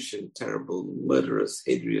persecution, terrible, murderous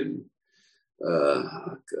Hadrian.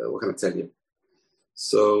 What can I tell you?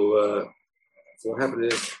 So what happened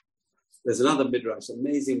is, there's another midrash,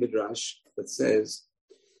 amazing midrash, that says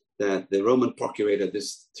that the Roman procurator,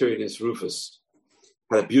 this Tyrannus Rufus,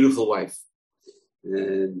 had a beautiful wife.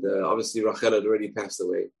 And obviously Rachel had already passed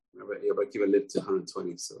away. Rabbi Akiva lived to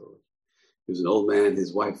 120, so he was an old man.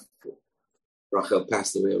 His wife, Rachel,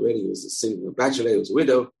 passed away already. He was a single bachelor, he was a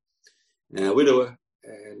widower.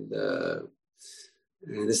 And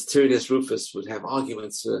this Tyrannus Rufus would have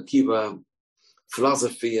arguments with Akiva,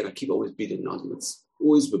 philosophy, and Akiva always beat him in arguments.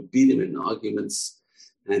 Always would beat him in arguments.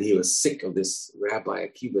 And he was sick of this rabbi,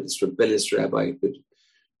 Akiva, this rebellious rabbi who could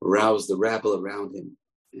arouse the rabble around him.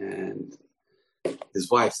 And his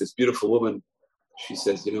wife, this beautiful woman, she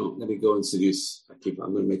says, let me go and seduce Akiva.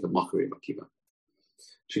 I'm going to make a mockery of Akiva.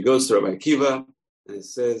 She goes to Rabbi Akiva and it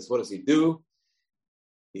says, what does he do?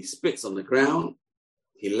 He spits on the ground,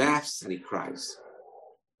 he laughs, and he cries.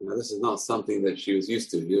 Now, this is not something that she was used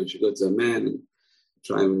to. She goes to a man and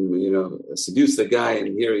try and, seduce the guy,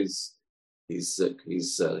 and here he's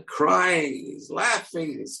crying, he's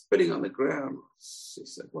laughing, he's spitting on the ground. She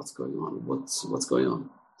said, what's going on? What's going on?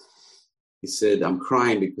 He said, I'm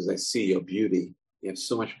crying because I see your beauty. You have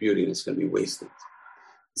so much beauty and it's going to be wasted.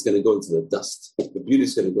 It's going to go into the dust. The beauty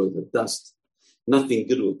is going to go into the dust. Nothing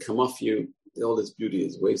good will come off you. All this beauty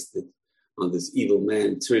is wasted on this evil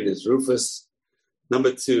man, Tyrannus Rufus.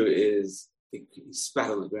 Number 2 is he spat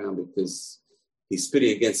on the ground because he's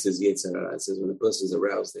spitting against his Yetzer Hara. It says when a person is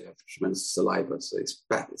aroused, they have tremendous saliva, so they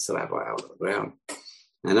spat the saliva out of the ground.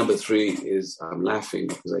 And number 3 is I'm laughing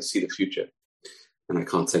because I see the future, and I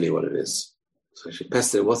can't tell you what it is. So she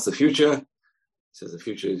pestered him, what's the future? He says, the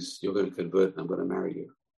future is you're going to convert and I'm going to marry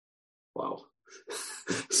you. Wow.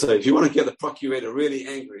 So if you want to get the procurator really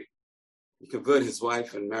angry, you convert his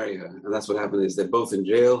wife and marry her. And that's what happened is they're both in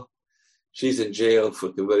jail. She's in jail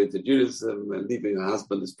for converting to Judaism and leaving her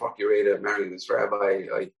husband as procurator, marrying this rabbi,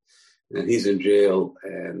 and he's in jail.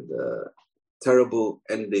 And terrible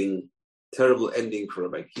ending for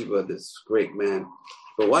Rabbi Akiva, this great man.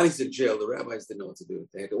 But while he's in jail, the rabbis didn't know what to do.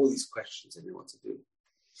 They had all these questions, they didn't know what to do.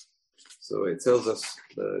 So it tells us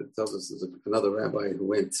there's another rabbi who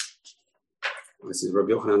went. This is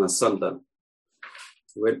Rabbi Yochanan Asanda.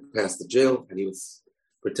 He went past the jail and he was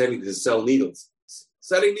pretending to sell needles.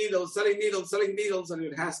 Selling needles, and he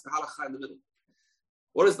would ask the halakha in the middle.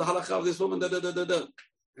 What is the halakha of this woman? Da, da, da, da, da.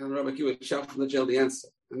 And Rabbi Akiva would shout from the jail the answer.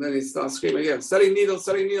 And then he starts screaming again, selling needles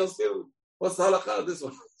too. What's the halakha of this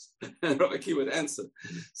one? And Rabbi Akiva would answer.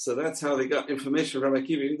 So that's how they got information from Rabbi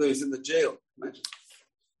Akiva, even though he's in the jail. Imagine.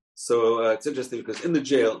 So it's interesting because in the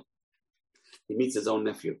jail, he meets his own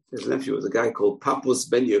nephew. His nephew was a guy called Papus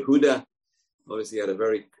ben Yehuda. Obviously, he had a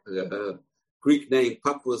very Greek name,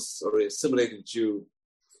 Papus, or an assimilated Jew.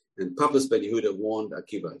 And Papus ben Yehuda warned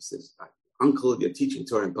Akiva. He says, Uncle, you're teaching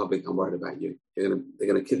Torah in public. I'm worried about you. They're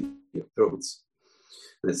going to kill your throats.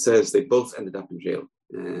 And it says they both ended up in jail.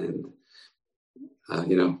 And,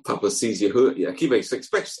 Papus sees Yehuda. Akiva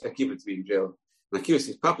expects Akiva to be in jail. And Akiva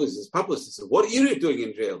sees Papus. He says, what are you doing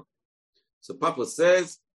in jail? So Papus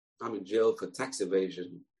says, I'm in jail for tax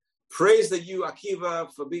evasion. Praise that you,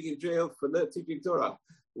 Akiva, for being in jail for teaching Torah.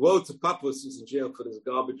 Woe to Papus who's in jail for this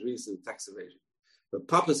garbage reason, tax evasion. But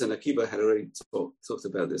Papus and Akiva had already talked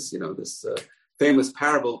about this, this famous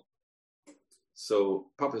parable. So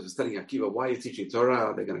Papus was telling Akiva, why are you teaching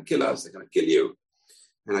Torah? They're going to kill us. They're going to kill you.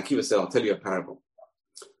 And Akiva said, I'll tell you a parable.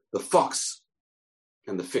 The fox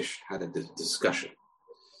and the fish had a discussion.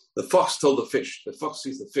 The fox told the fish. The fox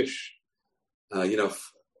sees the fish,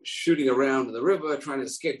 shooting around in the river, trying to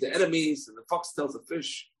escape the enemies. And the fox tells the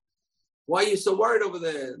fish, why are you so worried over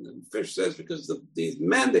there? And the fish says, because these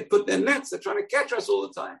men, they put their nets, they're trying to catch us all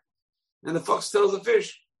the time. And the fox tells the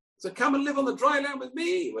fish, so come and live on the dry land with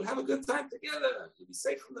me. We'll have a good time together. You'll be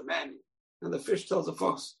safe from the men. And the fish tells the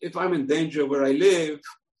fox, if I'm in danger where I live,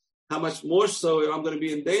 how much more so if I'm going to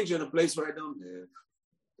be in danger in a place where I don't live?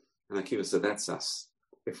 And Akiva said, that's us.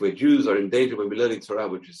 If we're Jews are in danger when we're learning Torah,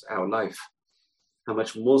 which is our life, how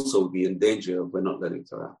much more so we'll be in danger if we're not learning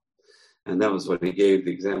Torah. And that was what he gave,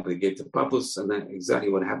 the example he gave to Papus, and that's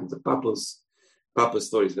exactly what happened to Papus. Papus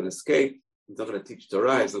thought he's going to escape. He's not going to teach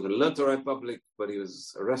Torah. He's not going to learn Torah in public, but he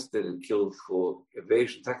was arrested and killed for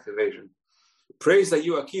tax evasion. Praise that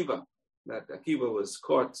you, Akiva, that Akiva was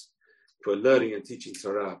caught for learning and teaching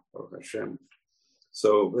Torah, Baruch Hashem.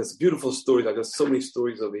 So there's beautiful stories. I got so many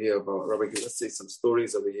stories over here about Rabbi. Let's say some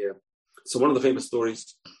stories over here. So one of the famous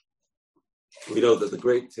stories, we know that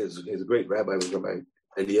his great rabbi was Rabbi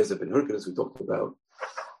Eliezer ben Hurkos, we talked about.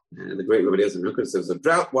 And the great Rabbi Eliezer ben Hurkos, there was a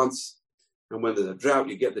drought once. And when there's a drought,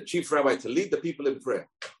 you get the chief rabbi to lead the people in prayer.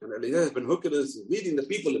 And Eliezer ben Hurkos is leading the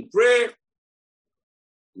people in prayer.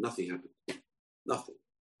 Nothing happened. Nothing.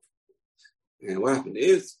 And what happened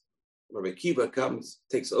is, Rabbi Akiva comes,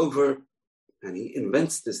 takes over, and he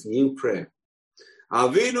invents this new prayer.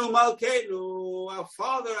 Avinu Malkeinu, our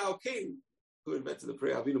Father, our King. Who invented the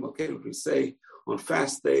prayer? Avinu Malkeinu, we say on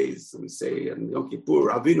fast days, and we say in Yom Kippur,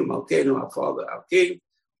 Avinu Malkeinu, our Father, our King.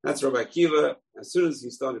 That's Rabbi Akiva. As soon as he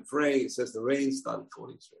started praying, it says the rain started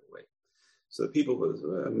falling straight away. So the people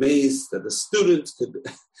were amazed that the student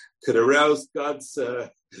could arouse God's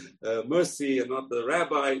mercy and not the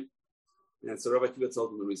rabbi. And so Rabbi Akiva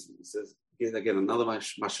told him the reason. He says, again, another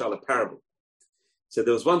mashal, a parable. So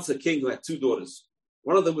there was once a king who had two daughters.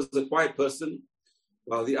 One of them was a quiet person,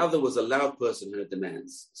 while the other was a loud person who had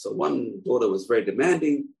demands. So one daughter was very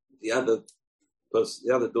demanding, the other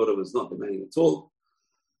daughter was not demanding at all.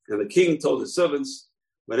 And the king told his servants,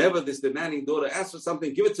 whenever this demanding daughter asks for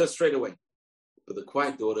something, give it to her straight away. But the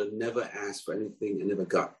quiet daughter never asked for anything and never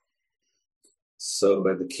got. So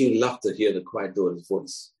the king loved to hear the quiet daughter's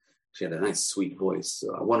voice. She had a nice, sweet voice.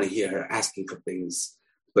 So I want to hear her asking for things,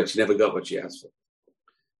 but she never got what she asked for.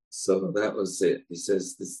 So that was it. He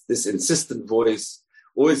says, this insistent voice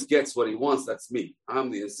always gets what he wants. That's me. I'm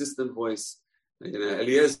the insistent voice.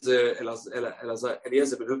 Eliezer ben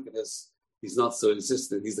Hurkos, he's not so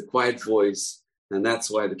insistent. He's the quiet voice. And that's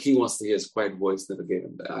why the king wants to hear his quiet voice, never gave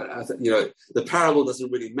him that. The parable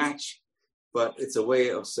doesn't really match, but it's a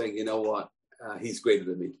way of saying, you know what? He's greater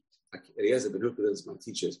than me. Eliezer ben Hurkos, my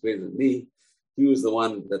teacher, is greater than me. He was the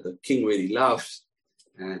one that the king really loves,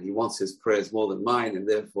 and he wants his prayers more than mine, and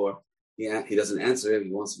therefore he doesn't answer him.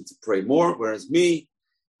 He wants him to pray more, whereas me,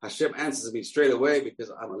 Hashem answers me straight away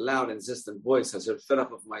because I'm a loud, insistent voice. Hashem fed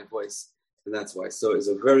up with my voice, and that's why. So it's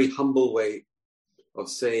a very humble way of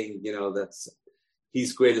saying, that's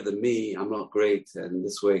he's greater than me. I'm not great, and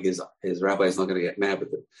this way his rabbi is not going to get mad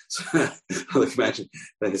with him. So I can imagine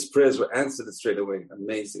that his prayers were answered straight away.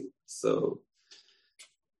 Amazing. So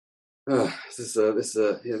this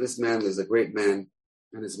man is a great man,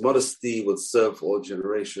 and his modesty will serve for all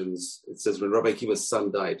generations. It says when Rabbi Akiva's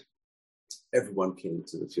son died, everyone came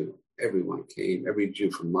to the funeral. Everyone came. Every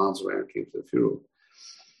Jew from miles around came to the funeral.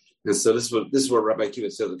 And so this is what Rabbi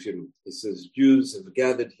Akiva said at the funeral. He says, Jews have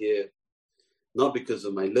gathered here not because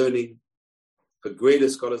of my learning, for greater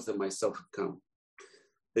scholars than myself have come.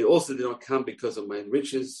 They also did not come because of my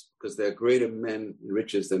riches, because they are greater men in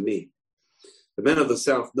riches than me. The men of the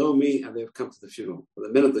south know me, and they have come to the funeral. But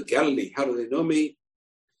the men of the Galilee, how do they know me?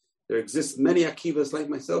 There exist many Akivas like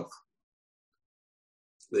myself.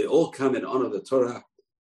 They all come in honor of the Torah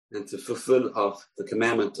and to fulfill the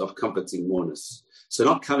commandment of comforting mourners. So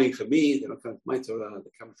not coming for me, they're not coming for my Torah,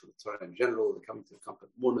 they're coming for the Torah in general, they're coming to comfort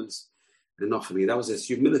mourners, and not for me. That was his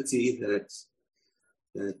humility that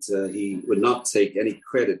he would not take any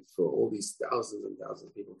credit for all these thousands and thousands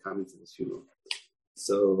of people coming to this funeral.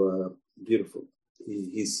 So beautiful.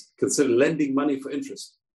 He's considered lending money for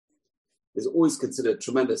interest. Is always considered a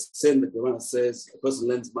tremendous sin. The Quran says a person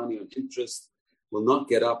lends money on interest will not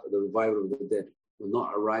get up at the revival of the dead, will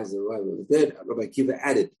not arise at the revival of the dead. Rabbi Akiva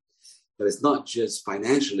added that it's not just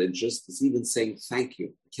financial interest, it's even saying thank you.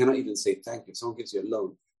 You cannot even say thank you. If someone gives you a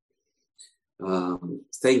loan,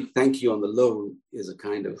 saying thank you on the loan is a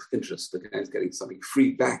kind of interest. The guy's getting something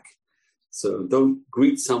free back. So don't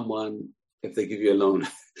greet someone if they give you a loan.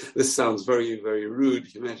 This sounds very, very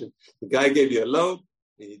rude. You imagine the guy gave you a loan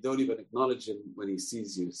and you don't even acknowledge him when he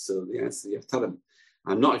sees you. So the answer, you have to tell him,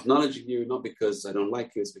 I'm not acknowledging you, not because I don't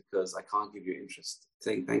like you, it's because I can't give you interest.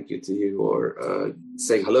 Saying thank you to you or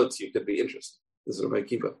saying hello to you could be interest. This is Rabbi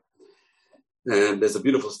Akiva. And there's a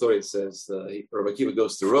beautiful story. It says Rabbi Akiva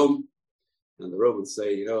goes to Rome, and the Romans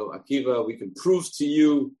say, Akiva, we can prove to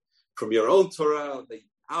you from your own Torah that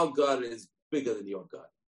our God is bigger than your God.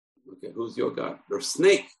 Okay, who's your God? The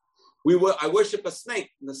snake. I worship a snake,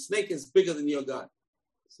 and the snake is bigger than your God.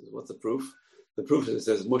 He says, what's the proof? The proof is it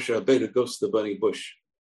says Moshe Rabbeinu goes to the burning bush,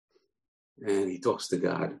 and he talks to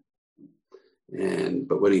God.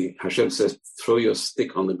 But when Hashem says, throw your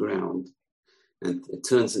stick on the ground, and it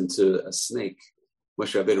turns into a snake,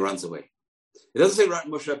 Moshe Rabbeinu runs away. It doesn't say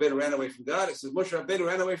Moshe Rabbeinu ran away from God. It says Moshe Rabbeinu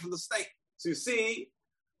ran away from the snake. So you see,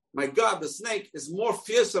 my God, the snake is more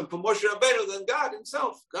fearsome for Moshe Rabbeinu than God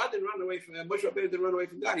himself. God didn't run away from him. Moshe Rabbeinu didn't run away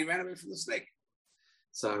from God. He ran away from the snake.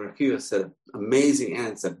 So Akiva said, amazing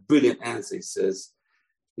answer, brilliant answer. He says,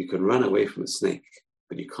 you can run away from a snake,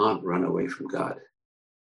 but you can't run away from God.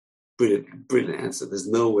 Brilliant answer. There's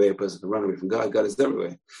no way a person can run away from God. God is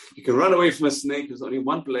everywhere. You can run away from a snake. There's only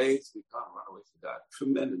one place. You can't run away from God.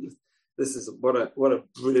 Tremendous. This is what a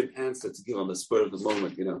brilliant answer to give on the spur of the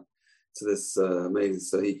moment, to this amazing.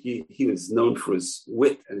 So he was known for his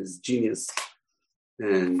wit and his genius.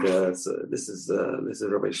 And so this is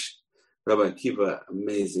Rabbi Akiva,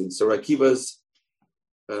 amazing. So Rabbi Akiva's,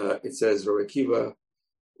 it says Rabbi Akiva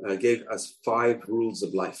gave us 5 rules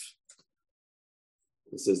of life.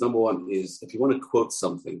 It says, number 1 is, if you want to quote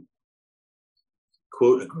something,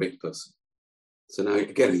 quote a great person. So now,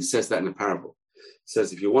 again, he says that in a parable. He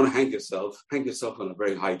says, if you want to hang yourself on a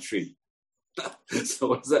very high tree. So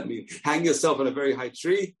what does that mean? Hang yourself on a very high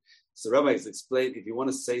tree? So Rabbi has explained, if you want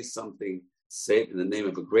to say something, say it in the name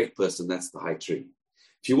of a great person, that's the high tree.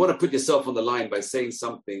 If you want to put yourself on the line by saying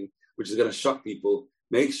something which is going to shock people,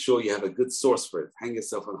 make sure you have a good source for it. Hang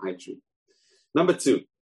yourself on a high tree. Number 2,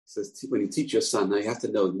 says when you teach your son, now you have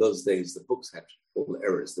to know in those days the books had all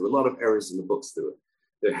errors. There were a lot of errors in the books.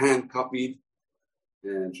 They're hand copied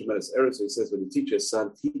and tremendous errors. So he says when you teach your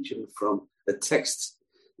son, teach him from a text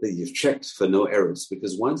that you've checked for no errors.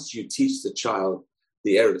 Because once you teach the child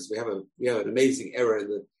the errors, we have an amazing error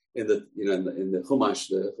in the Chumash.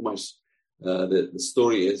 The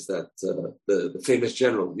story is that the famous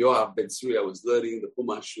general Yoav ben Tzruya was learning the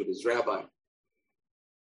Chumash with his rabbi,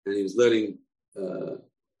 and he was learning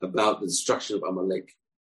about the destruction of Amalek.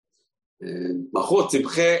 And Machot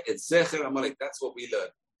Timche et Zecher Amalek. That's what we learn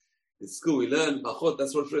in school. We learn Machot.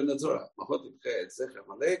 That's what's written in the Torah. Machot Timche et Zecher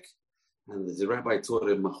Amalek. And the rabbi taught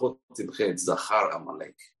him Machot Timche et Zachar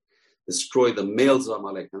Amalek. Destroy the males of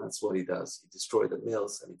Amalek, and that's what he does. He destroyed the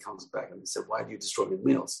males, and he comes back and he said, "Why do you destroy the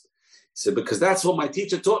males?" He said, "Because that's what my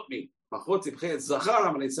teacher taught me." Machot Timche et Zachar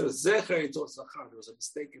Amalek. He said Zecher. He taught Zachar. There was a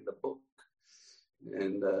mistake in the book.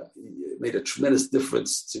 And it made a tremendous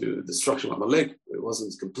difference to destruction of Amalek. It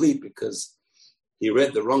wasn't complete because he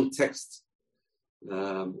read the wrong text.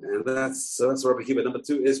 And that's Rabbi Akiva. Number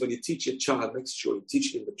 2 is when you teach your child, make sure you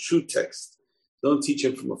teach him the true text. Don't teach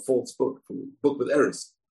him from a false book, from a book with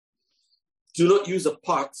errors. Do not use a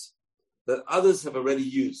part that others have already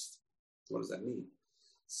used. What does that mean?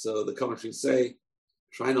 So the commentaries say,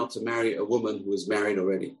 try not to marry a woman who is married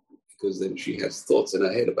already, because then she has thoughts in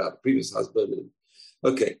her head about the previous husband.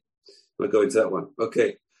 Okay, I'm going to go into that one.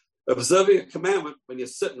 Okay, observing a commandment when you're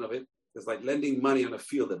certain of it is like lending money on a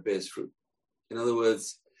field that bears fruit. In other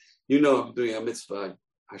words, I'm doing a mitzvah,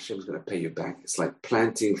 Hashem's going to pay you back. It's like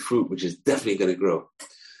planting fruit, which is definitely going to grow.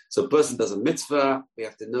 So a person does a mitzvah, we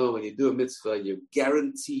have to know when you do a mitzvah, you're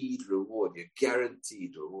guaranteed reward. You're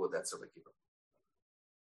guaranteed reward. That's what Akiva.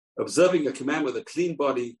 Observing a command with a clean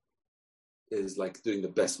body is like doing the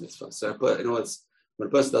best mitzvah. So in other words, when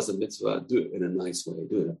a person does a mitzvah, do it in a nice way,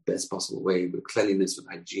 do it in the best possible way, with cleanliness, with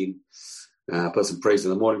hygiene. A person prays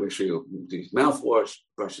in the morning, make sure you do your mouthwash,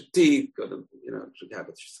 brush your teeth, go to, should have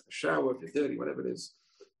a shower if you're dirty, whatever it is.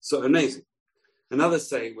 So amazing. Another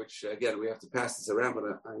saying, which again, we have to pass this around, but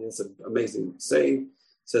it's an amazing saying,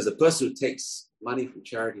 says a person who takes money from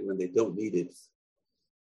charity when they don't need it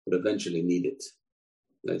will eventually need it.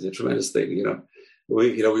 That's a tremendous thing,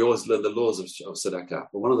 We always learn the laws of tzedakah,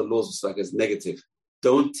 but one of the laws of tzedakah is negative.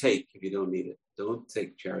 Don't take if you don't need it. Don't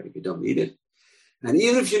take charity if you don't need it. And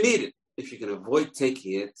even if you need it, if you can avoid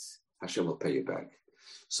taking it, Hashem will pay you back.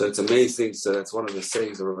 So it's amazing. So that's one of the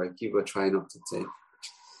sayings of Rabbi Akiva, try not to take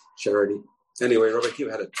charity. Anyway, Rabbi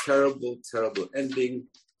Akiva had a terrible, terrible ending.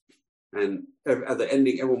 And at the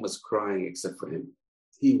ending, everyone was crying except for him.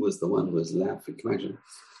 He was the one who was laughing. Can you imagine?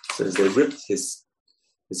 So as they ripped his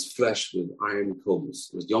flesh with iron combs.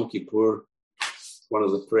 It was Yom Kippur, one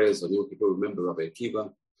of the prayers on Yom Kippur, remember Rabbi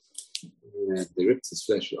Akiva. And they ripped his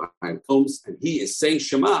flesh with iron combs. And he is saying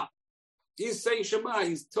Shema. He's saying Shema.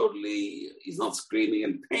 He's not screaming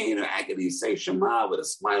in pain or agony. He's saying Shema with a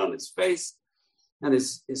smile on his face. And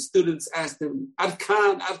his students asked him, Ad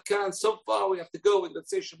Khan, so far we have to go and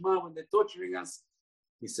let's say Shema when they're torturing us.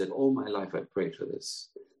 He said, all my life I prayed for this.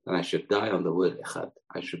 And I should die on the word Echad.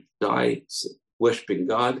 I should die worshipping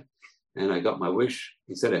God. And I got my wish.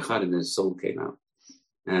 He said Echad and his soul came out.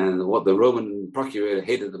 And what the Roman procurator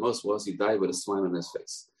hated the most was he died with a smile on his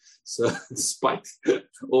face. So despite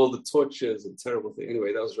all the tortures and terrible things.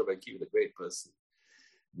 Anyway, that was Rabbi Akiva, the great person.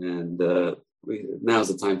 And now's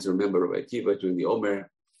the time to remember Rabbi Akiva during the Omer.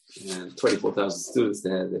 And 24,000 students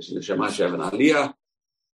there. There's Shamash and Aliyah.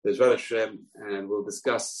 Bezrat Hashem. And we'll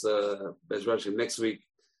discuss Bezrat Hashem next week.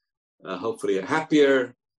 Hopefully a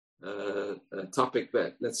happier topic,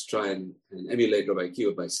 but let's try and emulate Rabbi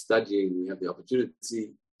Akiva by studying. We have the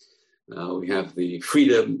opportunity. We have the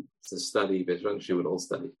freedom to study. Bezrat Hashem will all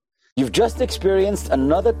study. You've just experienced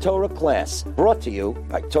another Torah class brought to you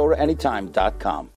by TorahAnytime.com.